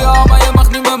 Ik wil jou, maar je mag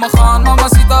niet met me gaan. Mama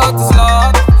zit uit de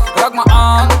slaap. Raak me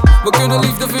aan, we kunnen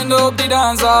liefde vinden op die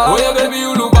dansa. Oh ja baby,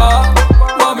 Uluba,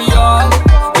 mami ja.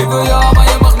 Ik wil jou, maar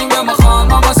je mag niet met me gaan.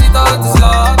 Mama zit uit de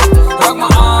slaap. Raak me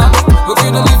aan, we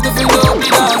kunnen liefde vinden op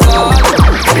die dansa.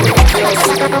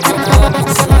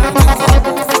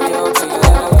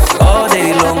 All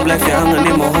day long blijf je hangen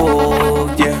in mijn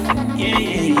hoofd, yeah.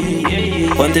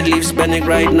 Want het liefst ben ik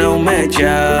right now met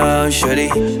jou, shorty.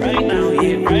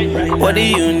 What do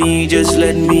you need, just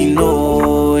let me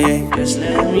know, yeah.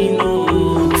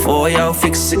 Voor jou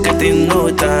fix ik het in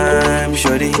no time,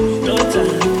 shorty.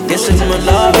 Is het mijn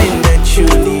loving that you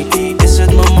need? Is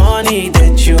het mijn money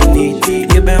that you need?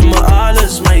 Je bent mijn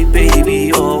alles, my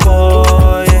baby, oh,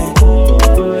 oh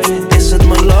yeah. Is het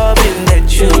mijn loving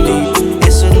that you need?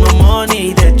 Is het mijn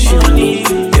money that you need?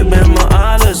 Je bent mijn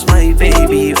alles, my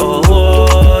baby, oh,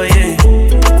 oh yeah.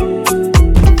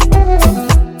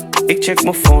 Ik check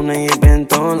mijn phone en je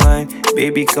bent online.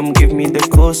 Baby, come give me the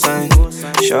cosign.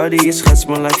 Shawty, je schat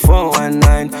me like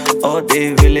 419. All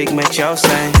day wil ik met jou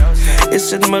zijn.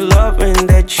 Is het mijn loving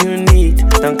that you need?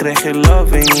 Dan krijg je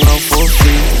loving all for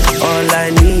free. All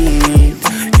I need,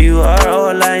 you are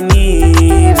all I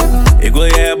need. Ik wil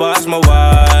je hebben als mijn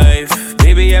wife.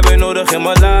 Baby, jij bent nodig in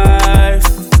mijn life.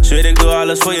 Zweer ik doe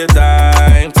alles voor je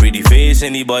time. Pretty face,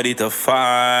 anybody to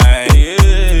find,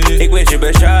 yeah. Ik weet je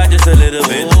bent shy just a little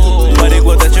bit, maar ik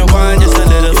wil dat je wine just a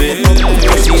little bit.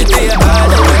 Ik zie het in je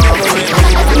eyes, dat maakt me verwit.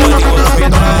 Ik wil die wordt weer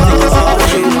draait, ik is al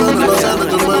shit. We zijn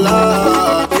het in mijn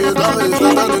laag. Je dag is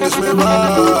dat aan en is meer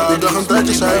waar. Ik dacht een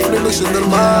tijdje zijn vrienden is in de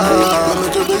maag. Ben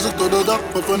met je bezig tot de dag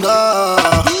van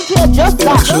vandaag.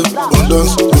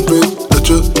 Ondanks ik weet dat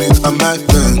je niet aan mij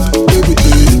denkt. Baby,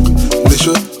 ik mis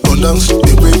je. Ondanks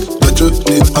ik weet dat je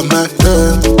niet aan mij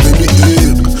denkt. Baby,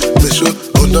 ik mis je.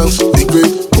 Ondanks ik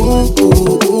weet,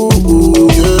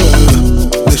 yeah.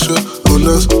 Mis je.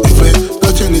 Ondanks ik weet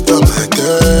dat je niet aan mij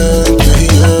denkt. Yeah,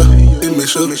 yeah. Ik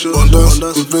mis je. Ondanks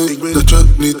ik weet dat je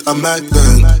niet aan mij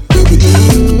denkt. Baby,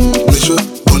 ik mis je.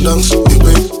 Ondanks ik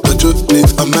weet dat je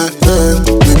niet aan mij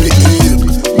denkt. Baby,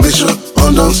 ik mis je.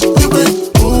 Ondanks ik weet,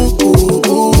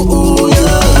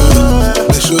 yeah.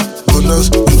 Mis je. Ondanks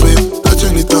ik weet dat je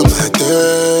niet aan mij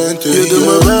denkt. Je doet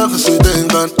me weg als ik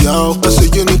denk aan jou. Als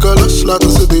ik je niet kan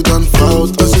loslaten, zit ik dan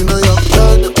fout. Als ik naar jou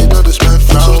kijk, denk ik dat is mijn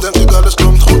vrouw. Soms denk ik alles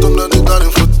komt goed omdat ik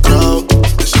daarin vertrouw.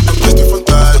 Is het een kwestie van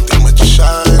tijd dat ik met je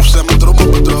shine? Of zijn mijn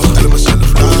dromen bedrog, vertel mezelf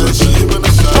lies. Je bent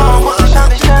een saai, maar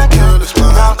ik denk dat ik alles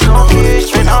maar ik kan nog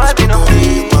niet, ik nou heb je nog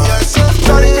niet.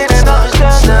 Sorry, dit is nog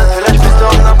een sterren. Vielleicht bist du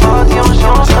auf einer Party und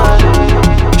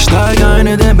schon Steig ein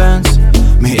in den Benz,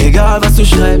 mir egal was du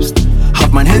schreibst.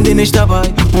 Hab mein Handy nicht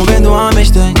dabei und wenn du an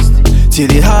mich denkst, zieh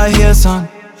die High Heels an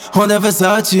und der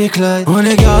Versace-Kleid. Und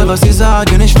egal was sie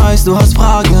sagen, ich weiß, du hast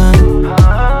Fragen.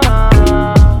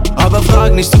 Aber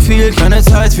frag nicht zu viel, keine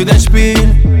Zeit für dein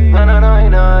Spiel.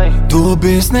 Du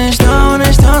bist nicht da und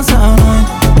ich tanze allein.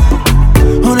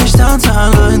 Und ich tanze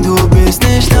allein, du bist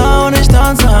nicht da und ich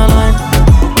tanze allein.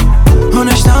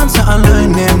 Und ich tanze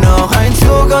allein, nimm noch ein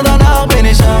Zug und danach bin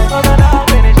ich ein.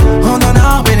 Und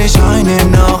danach bin ich ein,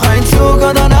 nimm noch ein Zug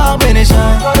und danach bin ich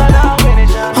ein.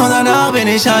 Und danach bin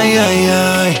ich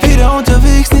ein, wieder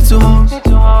unterwegs, nicht zu Haus.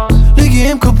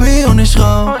 Liege im Coupé und ich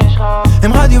rauch.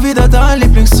 Im Radio wieder da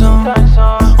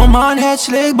Herz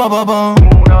schlägt, bababam.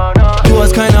 Du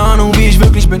hast keine Ahnung, wie ich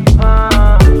wirklich bin.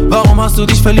 Warum hast du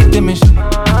dich verliebt in mich?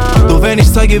 Doch wenn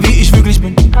ich zeige, wie ich wirklich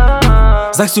bin,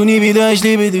 sagst du nie wieder, ich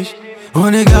liebe dich.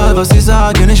 Und egal, was sie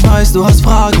sagen, ich weiß, du hast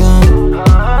Fragen.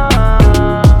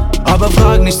 Aber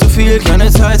frag nicht zu viel,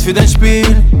 keine Zeit für dein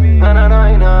Spiel.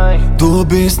 Du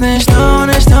bist nicht da und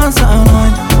ich tanze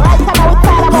allein.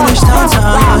 Und ich tanze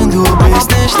allein. Du bist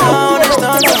nicht da und ich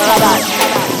tanze allein.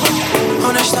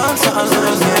 Und ich tanze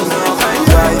allein.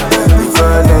 Jij bent nu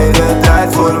verleden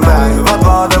tijd voor mij. Wat we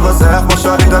hadden gezegd, maar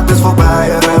sorry, dat is voorbij.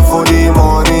 Je rent voor die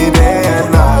money day and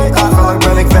night. Eigenlijk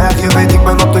ben ik weg, je weet ik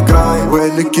ben op de grind.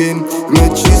 ولكن ما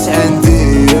تجيش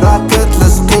عندي راك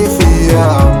تلصقي فيا.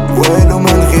 وينو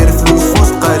من غير فلوس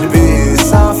فوسط قلبي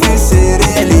صافي سيري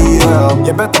عليا.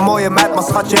 Je bent een mooie meid, maar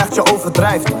schat, je echt je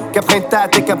overdrijft. Ik heb geen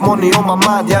tijd, ik heb money on my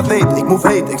mind. Jij weet, ik move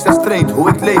heet, ik zeg straight hoe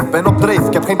ik leef. Ben op dreef,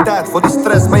 ik heb geen tijd voor die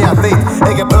stress, maar jij weet.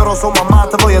 Ik heb euro's om my mind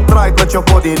terwijl je draait met je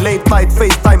body. Late night,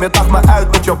 FaceTime, je dacht me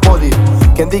uit met je body.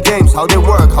 Ken die games, how they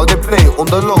work, how they play.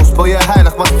 Onderloos, speel je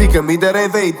heilig, maar stiekem,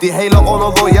 iedereen weet. Die hele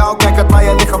honor voor jou, kijk het naar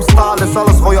je lichaam staal. Is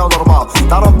alles voor jou normaal,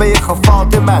 daarom ben je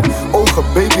gefaald in mijn ogen,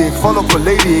 baby. Ik val op een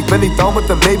lady, ik ben niet down met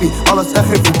een baby. Alles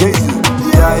echt even daisy.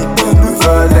 Jij bent nu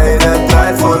verleden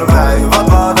tijd voor mij. Wat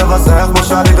we hadden gezegd, maar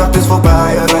sorry, dat is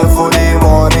voorbij. Je rent voor die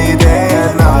money day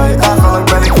and night. Eigenlijk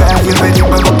ben ik weg, je weet, ik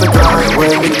ben op de grind.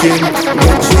 ولكن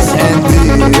ما تجيش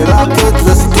عندي راك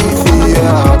تلصقي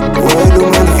فيا. وينو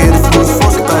من غير فلوس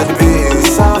فوسط قلبي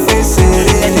صافي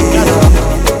سيري عليا.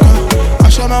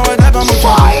 Als je me wat hebben moet je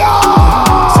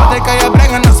Zat ik aan je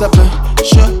brengen als een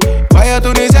busje. Wou je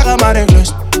toen niet zeggen, maar ik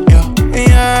lust.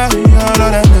 Ja,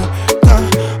 dat heb ik.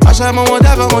 Als je me wat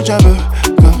hebben moet je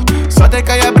bukken. Zat ik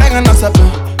aan je brengen als een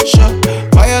busje.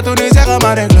 Wou je toen niet zeggen,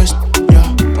 maar ik lust.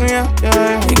 Ja.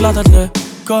 Ik laat het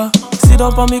lukken. Zie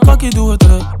dan van mijn kakkie, doe het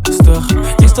rustig.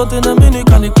 Ik stond in een menu,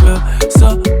 kan ik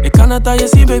plussen. Ik kan het aan je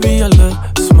zien, baby, je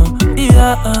lust me.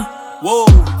 Yeah. Wow,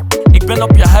 ik ben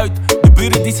op je huid. De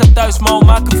buren die zijn thuis, maar we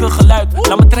maken veel geluid.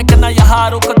 Laat me trekken naar je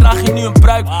haar, ook al draag je nu een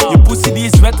pruik. Je pussy die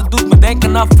is wet, het doet me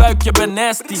denken aan fuik, je bent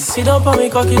nasty. Zie dan van mijn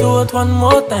kakkie, doe het one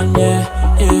more time,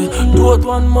 yeah. Doe het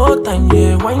one more time,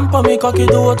 yeah. Wine van mijn kakkie,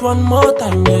 doe het one more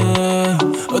time, yeah.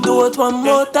 Doe het one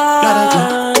more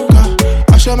time.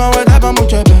 Als je me wat hebben, moet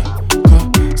je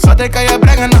bukken. Zat ik aan je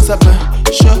brengen als een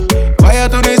busje. Wou je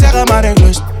toen niet zeggen, maar ik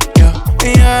lust.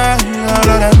 Ja,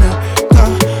 dat heb ik.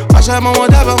 Als je me wat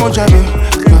hebben, moet je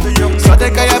bukken. Zat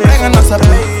ik aan je brengen als een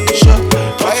busje.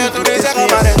 Wou je toen niet zeggen,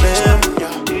 maar ik lust.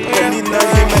 Niet naar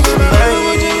je met je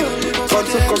meid, want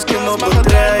ze komt in op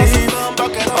bedrijf.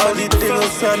 Al die dingen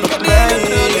zijn op mij.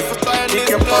 Ik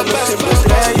heb alles in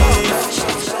bedrijf.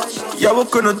 Ja, we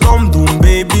kunnen het omdoen,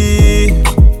 baby.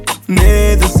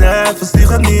 Nee, de cijfers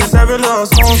liegen niet, zij willen ons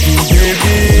doen,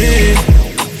 baby.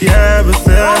 Jij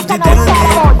beseft die dingen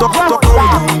niet, toch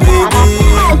omdoen, baby.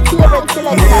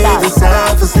 Nee, de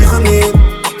cijfers liegen niet,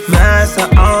 wij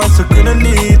zijn aan, ze kunnen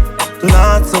niet.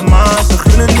 Laat ze maar, ze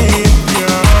gunnen niet, yeah.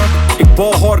 Ik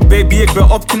bol hard, baby, ik ben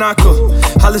opknaken.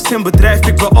 Alles in bedrijf,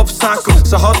 ik wil opzaken.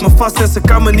 Ze houdt me vast en ze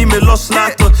kan me niet meer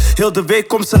loslaten. Heel de week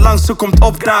komt ze langs, ze komt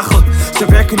opdagen. Ze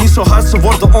werken niet zo hard, ze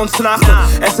worden ontslagen.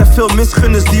 Er zijn veel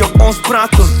misgunners die op ons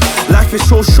praten. Life is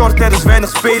zo short, er is weinig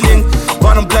speling.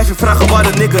 Waarom blijf je vragen waar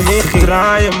de nigger heen ging?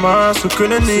 Draaien maar, ze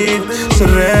kunnen niet. Ze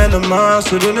rennen maar,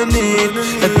 ze runnen niet.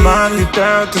 Het maakt niet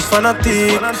uit, het is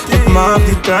fanatiek. Het maakt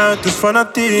niet uit, het is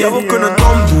fanatiek. Ja, we kunnen het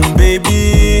omdoen,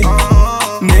 baby.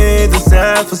 Nee, de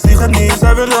cijfers liegen niet,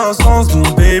 zij willen ons doen,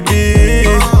 baby.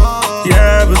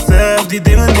 Jij beseft die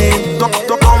dingen niet,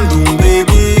 toch omdoen,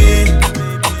 baby.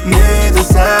 Nee, de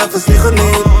cijfers liegen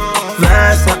niet,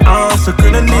 wij zijn aan, ze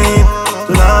kunnen niet.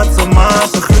 Laat ze maar,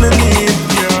 ze gunnen niet,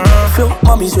 yeah. Veel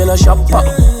mammies willen shoppa.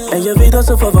 En je weet dat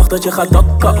ze verwacht dat je gaat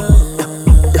dokken.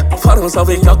 Waarom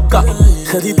zou ik jakken?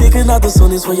 Ga die dikke naar de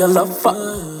zon is voor je laffa.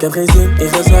 Ik heb geen zin in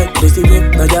gezeik, lees die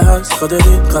wip naar je huis. Ga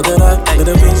erin, ga eruit, met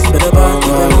een winst, met een buik.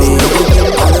 Ik ben moe,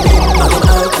 adem in, adem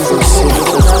uit. Ik ben zin, ik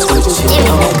ben thuis, dat je ziet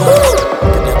aan mijn kant. Ik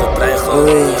heb net een brein gehad,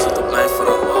 je zit op mij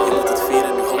vooral. Je moet het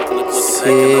vieren, nu hopelijk wordt die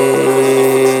gek.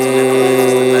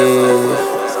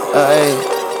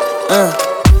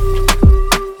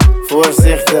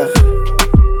 Voorzichtig.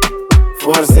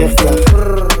 Voorzichtig.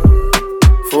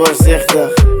 Voorzichtig.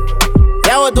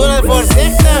 Ja, we doen het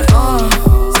voorzichtig.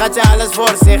 Schatje, alles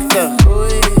voorzichtig.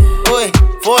 Oei,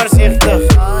 voorzichtig.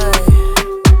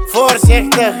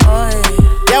 Voorzichtig.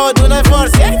 Ja, we doen het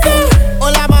voorzichtig.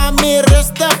 Hola mami,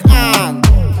 rustig aan.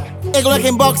 Ik wil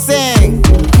geen boxing.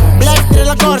 Blijf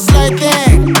trillen,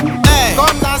 kortsluiting.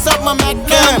 Kom dans op mijn Mac.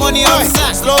 Money on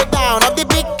sex. Slow down op die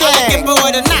big thing.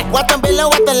 Wat een billen,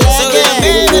 wat een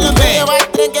legging. Wil je wat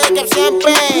drinken, ik heb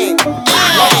champagne.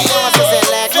 Jongens, ze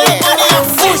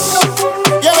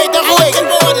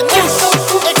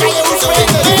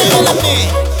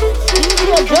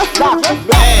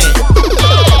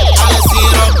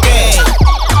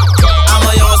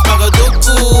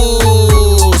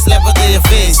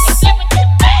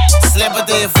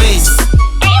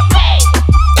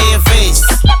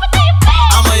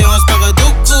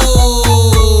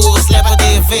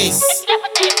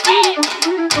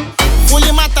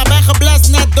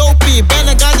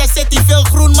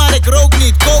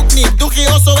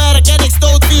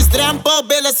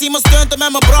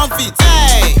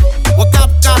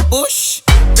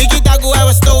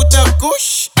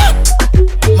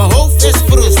Mijn hoofd is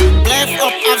vroes, blijf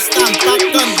op afstand, pak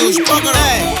een douche, bogger.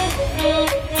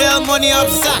 Veel money op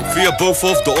zak. Via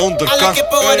bovenop de onderkant. Alle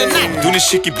kippen worden nat. Doen is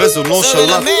chickie best wel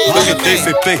nonchalant. Ben je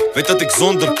TVP, weet dat ik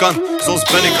zonder kan. Soms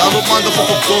ben ik aan op maandag of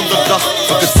op donderdag.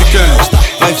 Fuck het weekend,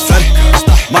 blijf werken.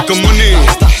 Maak een money,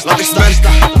 laat ik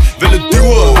spenden. Willen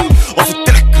duwen of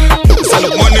vertrekken. We zijn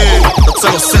op money, dat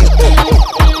zijn nog centen.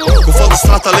 Ik hoef van de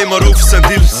straat alleen maar rovers en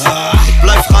dealers. Ik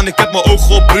blijf gaan, ik heb mijn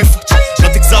ogen op brief.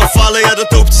 Dat ik zou falen, ja dat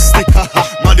hoopt je stiek.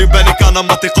 Maar nu ben ik aan de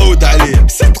mat, ik hou het Ali. Ik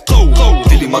zit koud.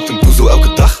 Tilly maakt een boezo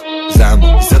elke dag.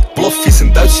 Samen, je zet ploffies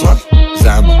in Duitsland.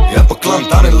 Samen, je hebt een klant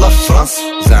daar in La France.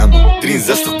 Samen,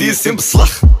 63 die is in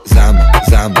beslag. Samen,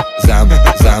 samen, samen,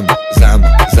 samen,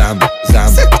 samen, samen,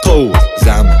 samen. Zet koud.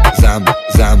 Samen, samen,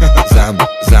 samen, samen,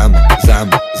 samen,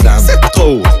 samen, samen. Zet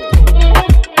koud.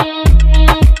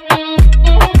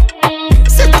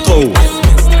 Zet koud.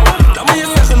 Laat me je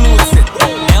zeggen hoe het zit.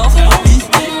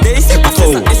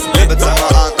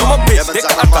 Kom op bitch,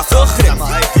 dikke akka, veel grip.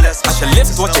 Als je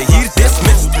lift, word je hier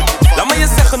dismissed. Laat me je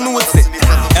zeggen hoe het zit.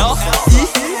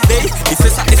 L-I-D, die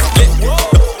vissa is lit.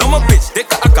 Kom op bitch,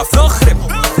 dikke akka, veel grip.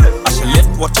 Als je lift,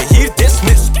 word je hier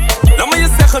dismissed. Laat me je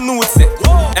zeggen hoe het zit.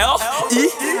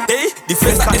 L-I-D, die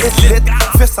vissa is lit.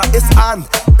 Vissa is aan.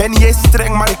 Ben niet eens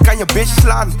streng, maar ik kan je bitch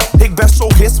slaan. Ik ben zo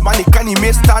his, maar ik kan niet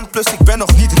meer staan. Plus ik ben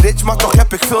nog niet rich, maar toch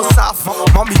heb ik veel saaf.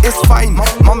 Mommy is fine,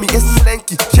 mommy is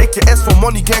slanky. Shake je ass voor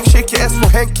money gang, shake je ass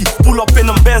voor Henky. Pull op in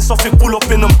een Benz of ik pull op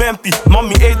in een Bempie.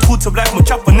 Mommy eet goed, ze blijft me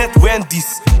chappen net Wendy's.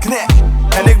 Knek.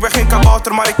 En ik ben geen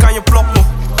kabouter, maar ik kan je ploppen.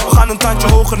 We gaan een tandje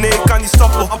hoger, nee ik kan niet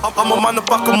stoppen. Allemaal mannen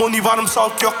pakken money, waarom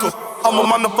zou ik jokken? Allemaal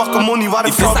mannen pakken money,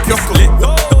 waarom zou ik jokken?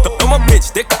 Domme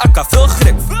bitch, dikke akka, veel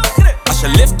grip. Als je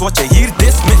lift, word je hier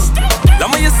dismissed. Laat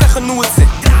me je zeggen hoe het zit.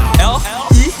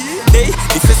 L-I-D,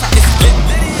 die vissa is lit.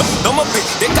 Domme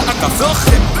bitch, dikke akka, veel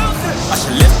grip. Als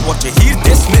je lift, word je hier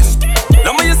dismissed.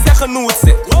 Laat me je zeggen hoe het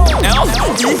zit.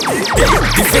 L-I-D,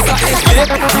 die vissa is lit.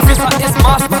 Die vissa is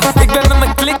master. Ik ben met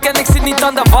mijn klik en ik zit niet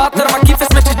aan de water. Maar kief is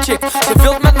met je chick. Ze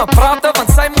wilt met me praten, want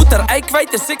zij moet haar ei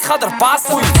kwijt. Dus ik ga er passen.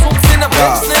 Soms in een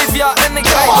backsneef, ja, en ik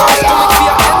rij hard. Kom ik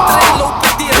via entree, loop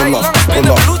ik die rij langs.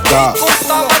 Binnen bloed, die komt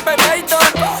staan maar bij mij dan.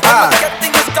 En mijn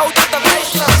ketting is koud op de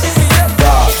lijst.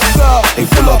 Ik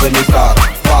pull up in die kar,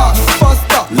 paas,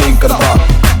 linkerbak,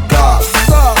 gas.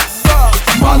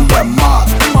 Man dem maat,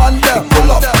 ik pull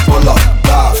up,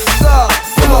 gas.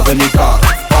 Pull up in die kar,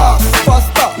 paas,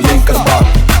 linkerbak,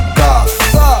 gas.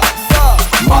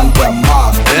 Man dem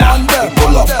maat, ik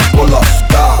pull up,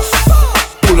 gas.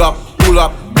 Pull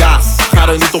up, gas. Gaat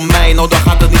het niet om mij, nou dan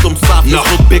gaat het niet om saaf. Je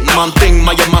goed big man ding,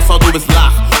 maar je massa doe is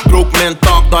laag. Broke man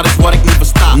talk, dat is wat ik niet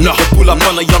versta. Je pull up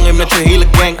van een jongen met je hele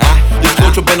gang. Je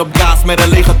sloot je bent op gas met een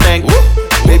lege tank.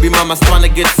 Baby mama's tryna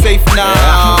get safe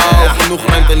now. Genoeg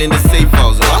ruimte in de safe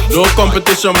house. No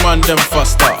competition man, dem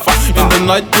vasta. In the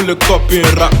night pull ik op in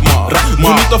Rakma.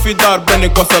 Doe niet of je daar ben,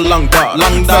 ik was al lang daar.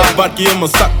 Vijf barkie in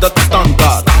mijn zak, dat is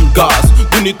standaard. Gas,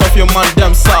 doe niet of je man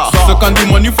dem saag. Ze kan die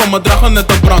money van me dragen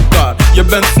net een brandkaart. Je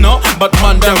bent snel, but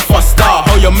man dem vasta.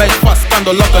 Hou je meid vast, kan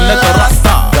de lokken net een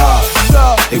rasta.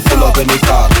 Ik pull up in die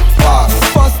kar, paas,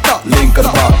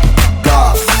 linkerbak,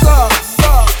 gas.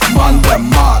 Man dem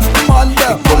maat,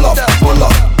 ik pull up,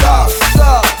 gas.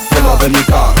 Pull up in die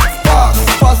kar, paas,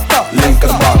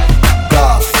 linkerbak,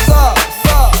 gas.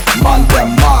 Man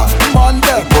dem maat,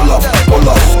 ik pull up,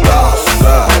 gas.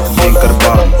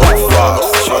 Linkerbak, gas.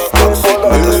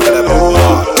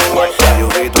 Je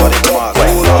weet wat ik maak,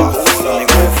 ik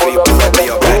ben free, pull up in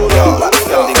je backyard.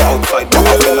 Standing outside, but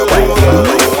I feel like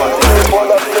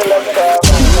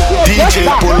DJ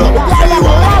pull up,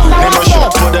 neem een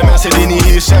shot voor de mensen die niet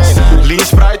hier zijn. Lean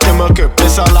Sprite in mijn cup,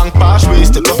 is al lang paars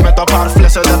wasted. Of met een paar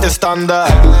flessen, dat is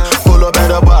standaard. Pull up bij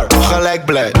de bar, gelijk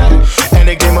blij. En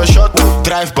ik neem een shot,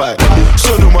 drive-by.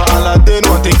 Ze noemen Aladdin,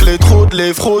 want ik kleed goed,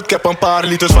 leef goed. Ik heb een paar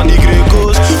liters van die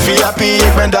Greco's. VIP,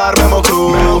 ik ben daar met mijn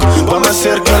crew. Want mijn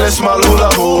cirkel is mal hula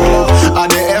hoop.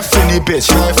 ADF in die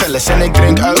bitch, mijn velles. En ik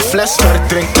drink uit fles, maar ik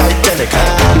drink Titanic.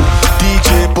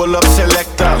 DJ pull up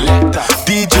selecta.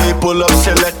 DJ pull up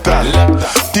selecta.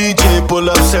 DJ pull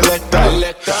up selecta.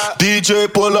 DJ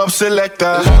pull up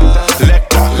selecta.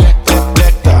 Lecta, lecta.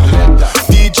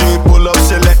 DJ pull up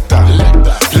selecta.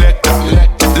 Lecta,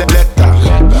 lecta.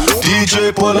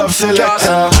 DJ pull up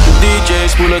selecta. DJ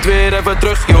spoel het weer even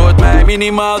terug. Je hoort mij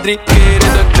minimaal 3 keer in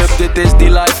de club. Dit is die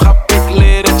life, ga ik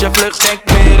leren. Je vlug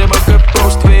schenkt meer in mijn cup.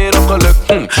 Proost weer op geluk.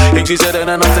 Ik zie ze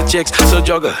rennen als de chicks, zo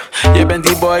joggen. Je bent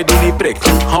die boy die niet prikt,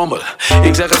 humble.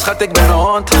 Ik zeg schat, ik ben een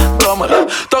hond, brommelen.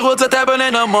 Toch wil ze het hebben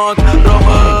in een mond,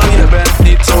 rommel. Je bent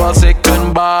niet zoals ik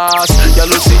een baas.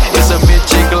 Jaloezie is een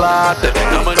bitch, ik laat het.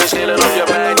 Kan me niet schelen of je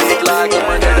mij niet laat. Ik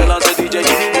ben een Nederlandse DJ die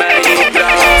mij niet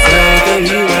draagt.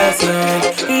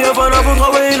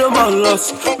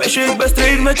 klas. Meisje, ik ben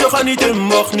straight met je, ga niet in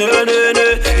macht. Nee, nee,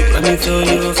 nee. Ik ben niet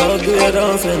serieus, al doe je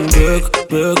dansen. Buk,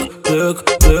 buk, buk,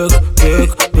 buk,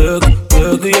 buk, buk,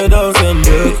 buk. Doe je dansen.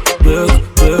 Buk, buk,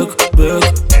 buk, buk.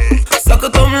 Zak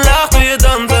het omlaag, doe je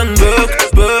dansen. Buk,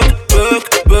 buk, buk,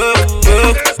 buk,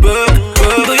 buk, buk, buk.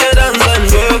 Doe je dansen.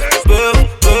 Buk, buk,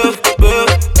 buk,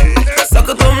 buk. Zak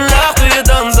het omlaag, doe je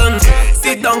dansen.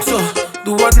 Zie dank zo,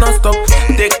 doe wat non-stop.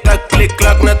 Tik-tak,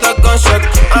 klik-klak, net een gunshot.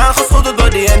 Aangeschoten door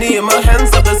die Henny in mijn hand.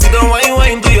 Zag zie dan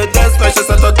wine, doe je dance. Meisje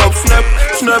zet het op, snap,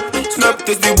 snap, snap. Het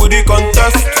is die booty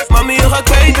contest. Mami, je gaat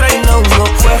kwijt, rij nou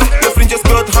nog weg. Je vriendje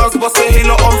speelt house, was een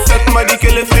hele omzet. Maar die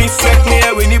killen vriend zegt, nee,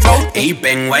 hij weet niet bout. Hey,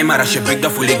 bang, why, maar als je bukt,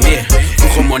 dan voel ik meer.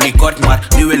 Vroeger money kort, maar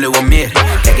nu willen we meer.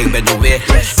 Kijk, ik ben er weer,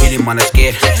 jullie mannen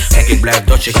skeer. Kijk, ik blijf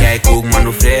dodgen, kijk hoe ik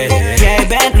manoeuvreer. Jij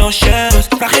bent losjes,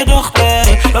 vraag je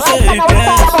dochter, laat ze heupjes.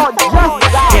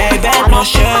 Jij bent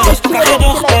losjes, vraag je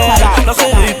dochter, laat ze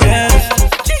heupjes.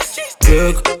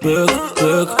 Buk, buk,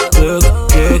 buk, buk,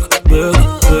 buk, buk, buk.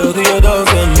 Doe je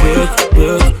dansen, buk,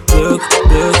 buk, buk,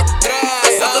 buk.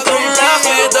 Zak het omlaag,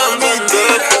 doe je dansen.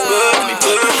 Buk, buk,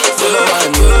 buk. Zullen wij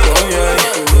buk, kom jij?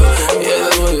 Jij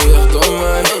dat wil je echt om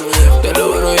mij. Tellen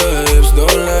we door je hips,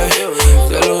 don't lie.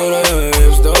 Tellen we door je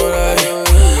hips, don't lie.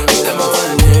 Zeg maar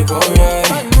wanneer kom jij?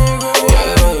 Jij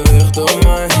dat wil je echt om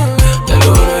mij.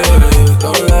 Tellen we door je hips,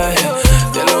 don't lie.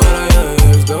 Tellen we door je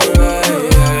hips, don't lie.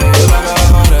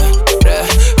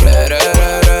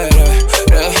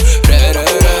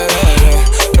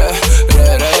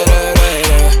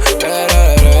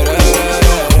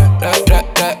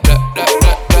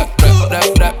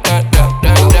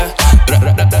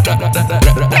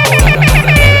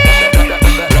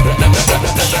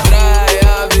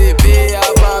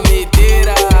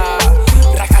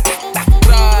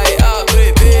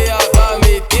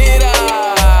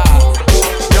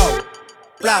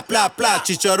 Pla, pla,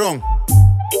 chicharrón.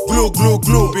 Glue, glue,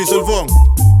 glue, piso vong.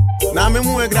 Na me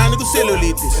muy grande tu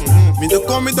celulitis. Mi te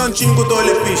come don chingo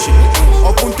dole pishi.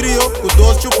 Op un trio, con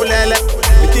dos chupulele.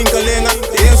 Mi tinka lenga,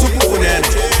 tegen su pupunene.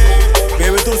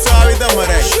 Baby, tu suave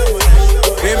tamarei.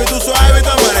 Baby, tu suave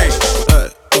tamarei.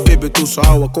 Baby, tu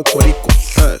suave cocorico.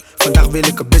 Vandaag wil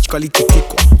ik een bitch kalite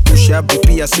kiko. Pusha,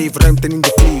 BPA, save ruimte in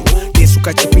de Clio. Deze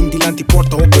kachiping die landt die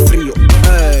porta op de frio.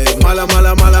 Hey, mala,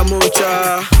 mala, mala,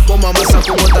 mucha. Kom mama,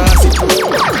 saco, mota, asipo.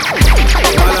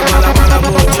 Mala, mala, mala,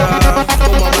 mucha.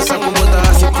 Kom mama, saco, mota,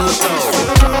 asipo.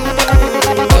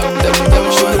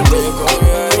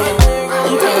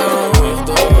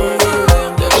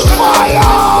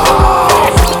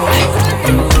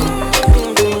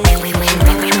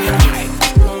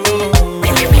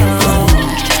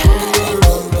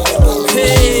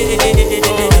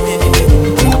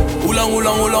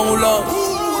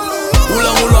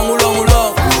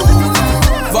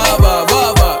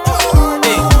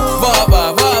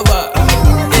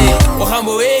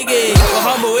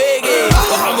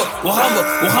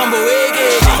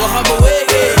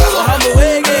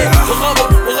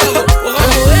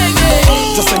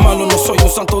 Yo soy malo, no soy un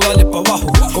santo, dale pa'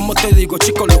 abajo. Como te digo,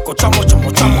 chico loco, chamo,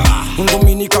 chamo, chamo. Un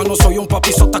dominicano, soy un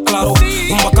papizo, está claro.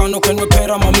 Un bacano que no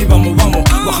espera, mami, vamos, vamos.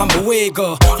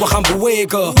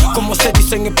 Wahambuega, como se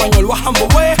dice en español,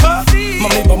 wahambuega.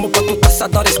 Mami, vamos pa' tu casa,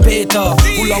 dar respeto.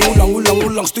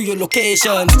 Ulang, stuur je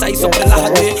location. Zij is op de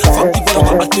lade, fuck die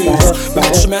willen maar dus. Ben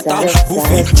met smetta,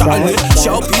 boefie, tjane.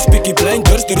 Shelby, Spiky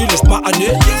Blinders, de real is maar aan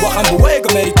het. We gaan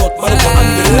bewegen, Mary tot, maar het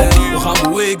andere. We gaan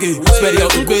bewegen, sperry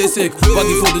out de basic. Wat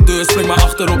die voor de deur, spring maar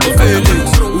achter op de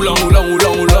Felix. Hoe lang,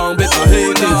 ben je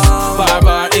haters.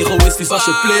 Waar, egoïstisch als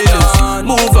je playlist.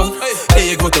 Move on, hey,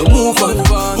 ik word er move on.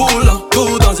 Hoe lang,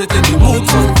 doe dan zit in die mood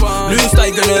van. Nu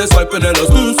stijgen en swipen en als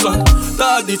nu slaan.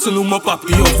 Dat niet, ze noemen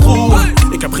papi of groen.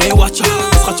 Ik heb geen watcha,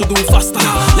 schatje doe vasta.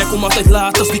 Jij komt altijd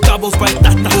laat als die kabels bij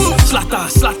tatas.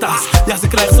 Slatas, ja ze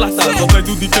krijgt slatas. Wat wij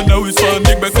doen die ken nou is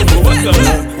van, ik ben gewoon wakker.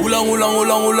 Hoe lang.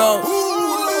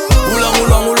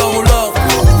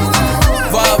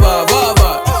 Wa. Hey, wa.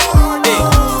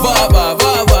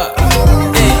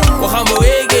 Hey, we gaan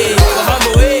bewegen.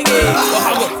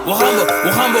 We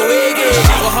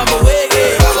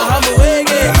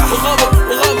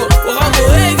gaan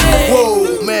bewegen.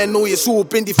 Wow, man, nou je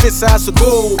soep in die vissen als ze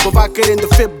go. Bewaker in de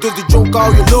VIP, dus die jonk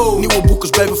hou je low. Nieuwe boekers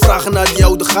blijven vragen naar die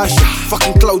oude gastje.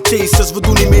 Fucking cloud chasers, we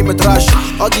doen niet mee met rasje.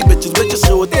 Al die bitches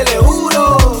schreeuwen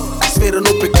telehoero. Zweren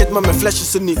op een kid, maar mijn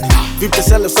flesjes er niet. Wiep er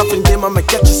zelfs af in maar mijn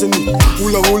catches er niet.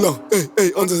 Hoe lang,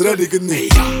 hey, anders red ik het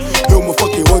niet. Heel mijn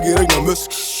fucking waggie ruikt naar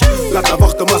musk. Laat haar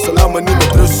wachten, maar ze laat me niet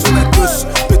met rust. Dus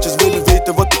bitches willen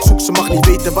weten wat ik zoek, ze mag niet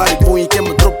weten waar ik woon. Je kan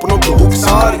me droppen op de hoek,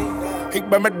 sorry. Ik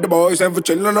ben met de boys en we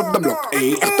chillen op de blok.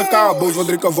 Ey, echte kabo's, we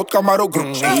drinken vodka maar ook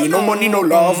rocks. Ey, no money, no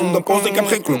love, om de post, ik heb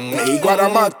geen klop. Nee,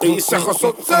 Guaramate, zeg als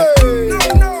zot.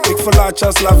 Ik verlaat je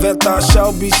als La Venta,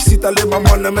 Shelby. Ziet alleen maar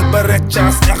mannen met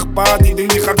beretjas. Echt pa, die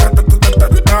ding die gaat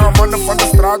mannen van de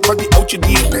straat, maar die oudje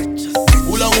die is netjes.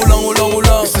 Hoe lang?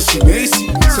 Is ze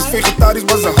Chineesie? Ze is vegetarisch,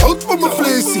 maar ze houdt van mijn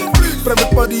vleesie.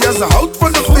 Private party, ja, ze houdt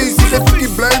van de feestie. Geef ik die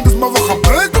blinders, maar we gaan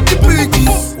blind op die preekies.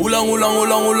 Hoe lang?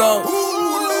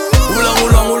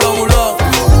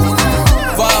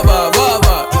 Baba,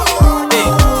 ey,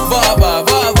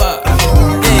 baba,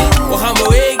 ey, we gaan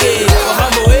bewegen, we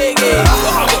gaan bewegen, we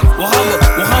gaan bewegen,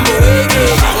 we gaan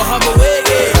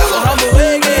bewegen, we gaan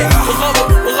bewegen,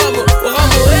 we gaan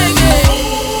bewegen.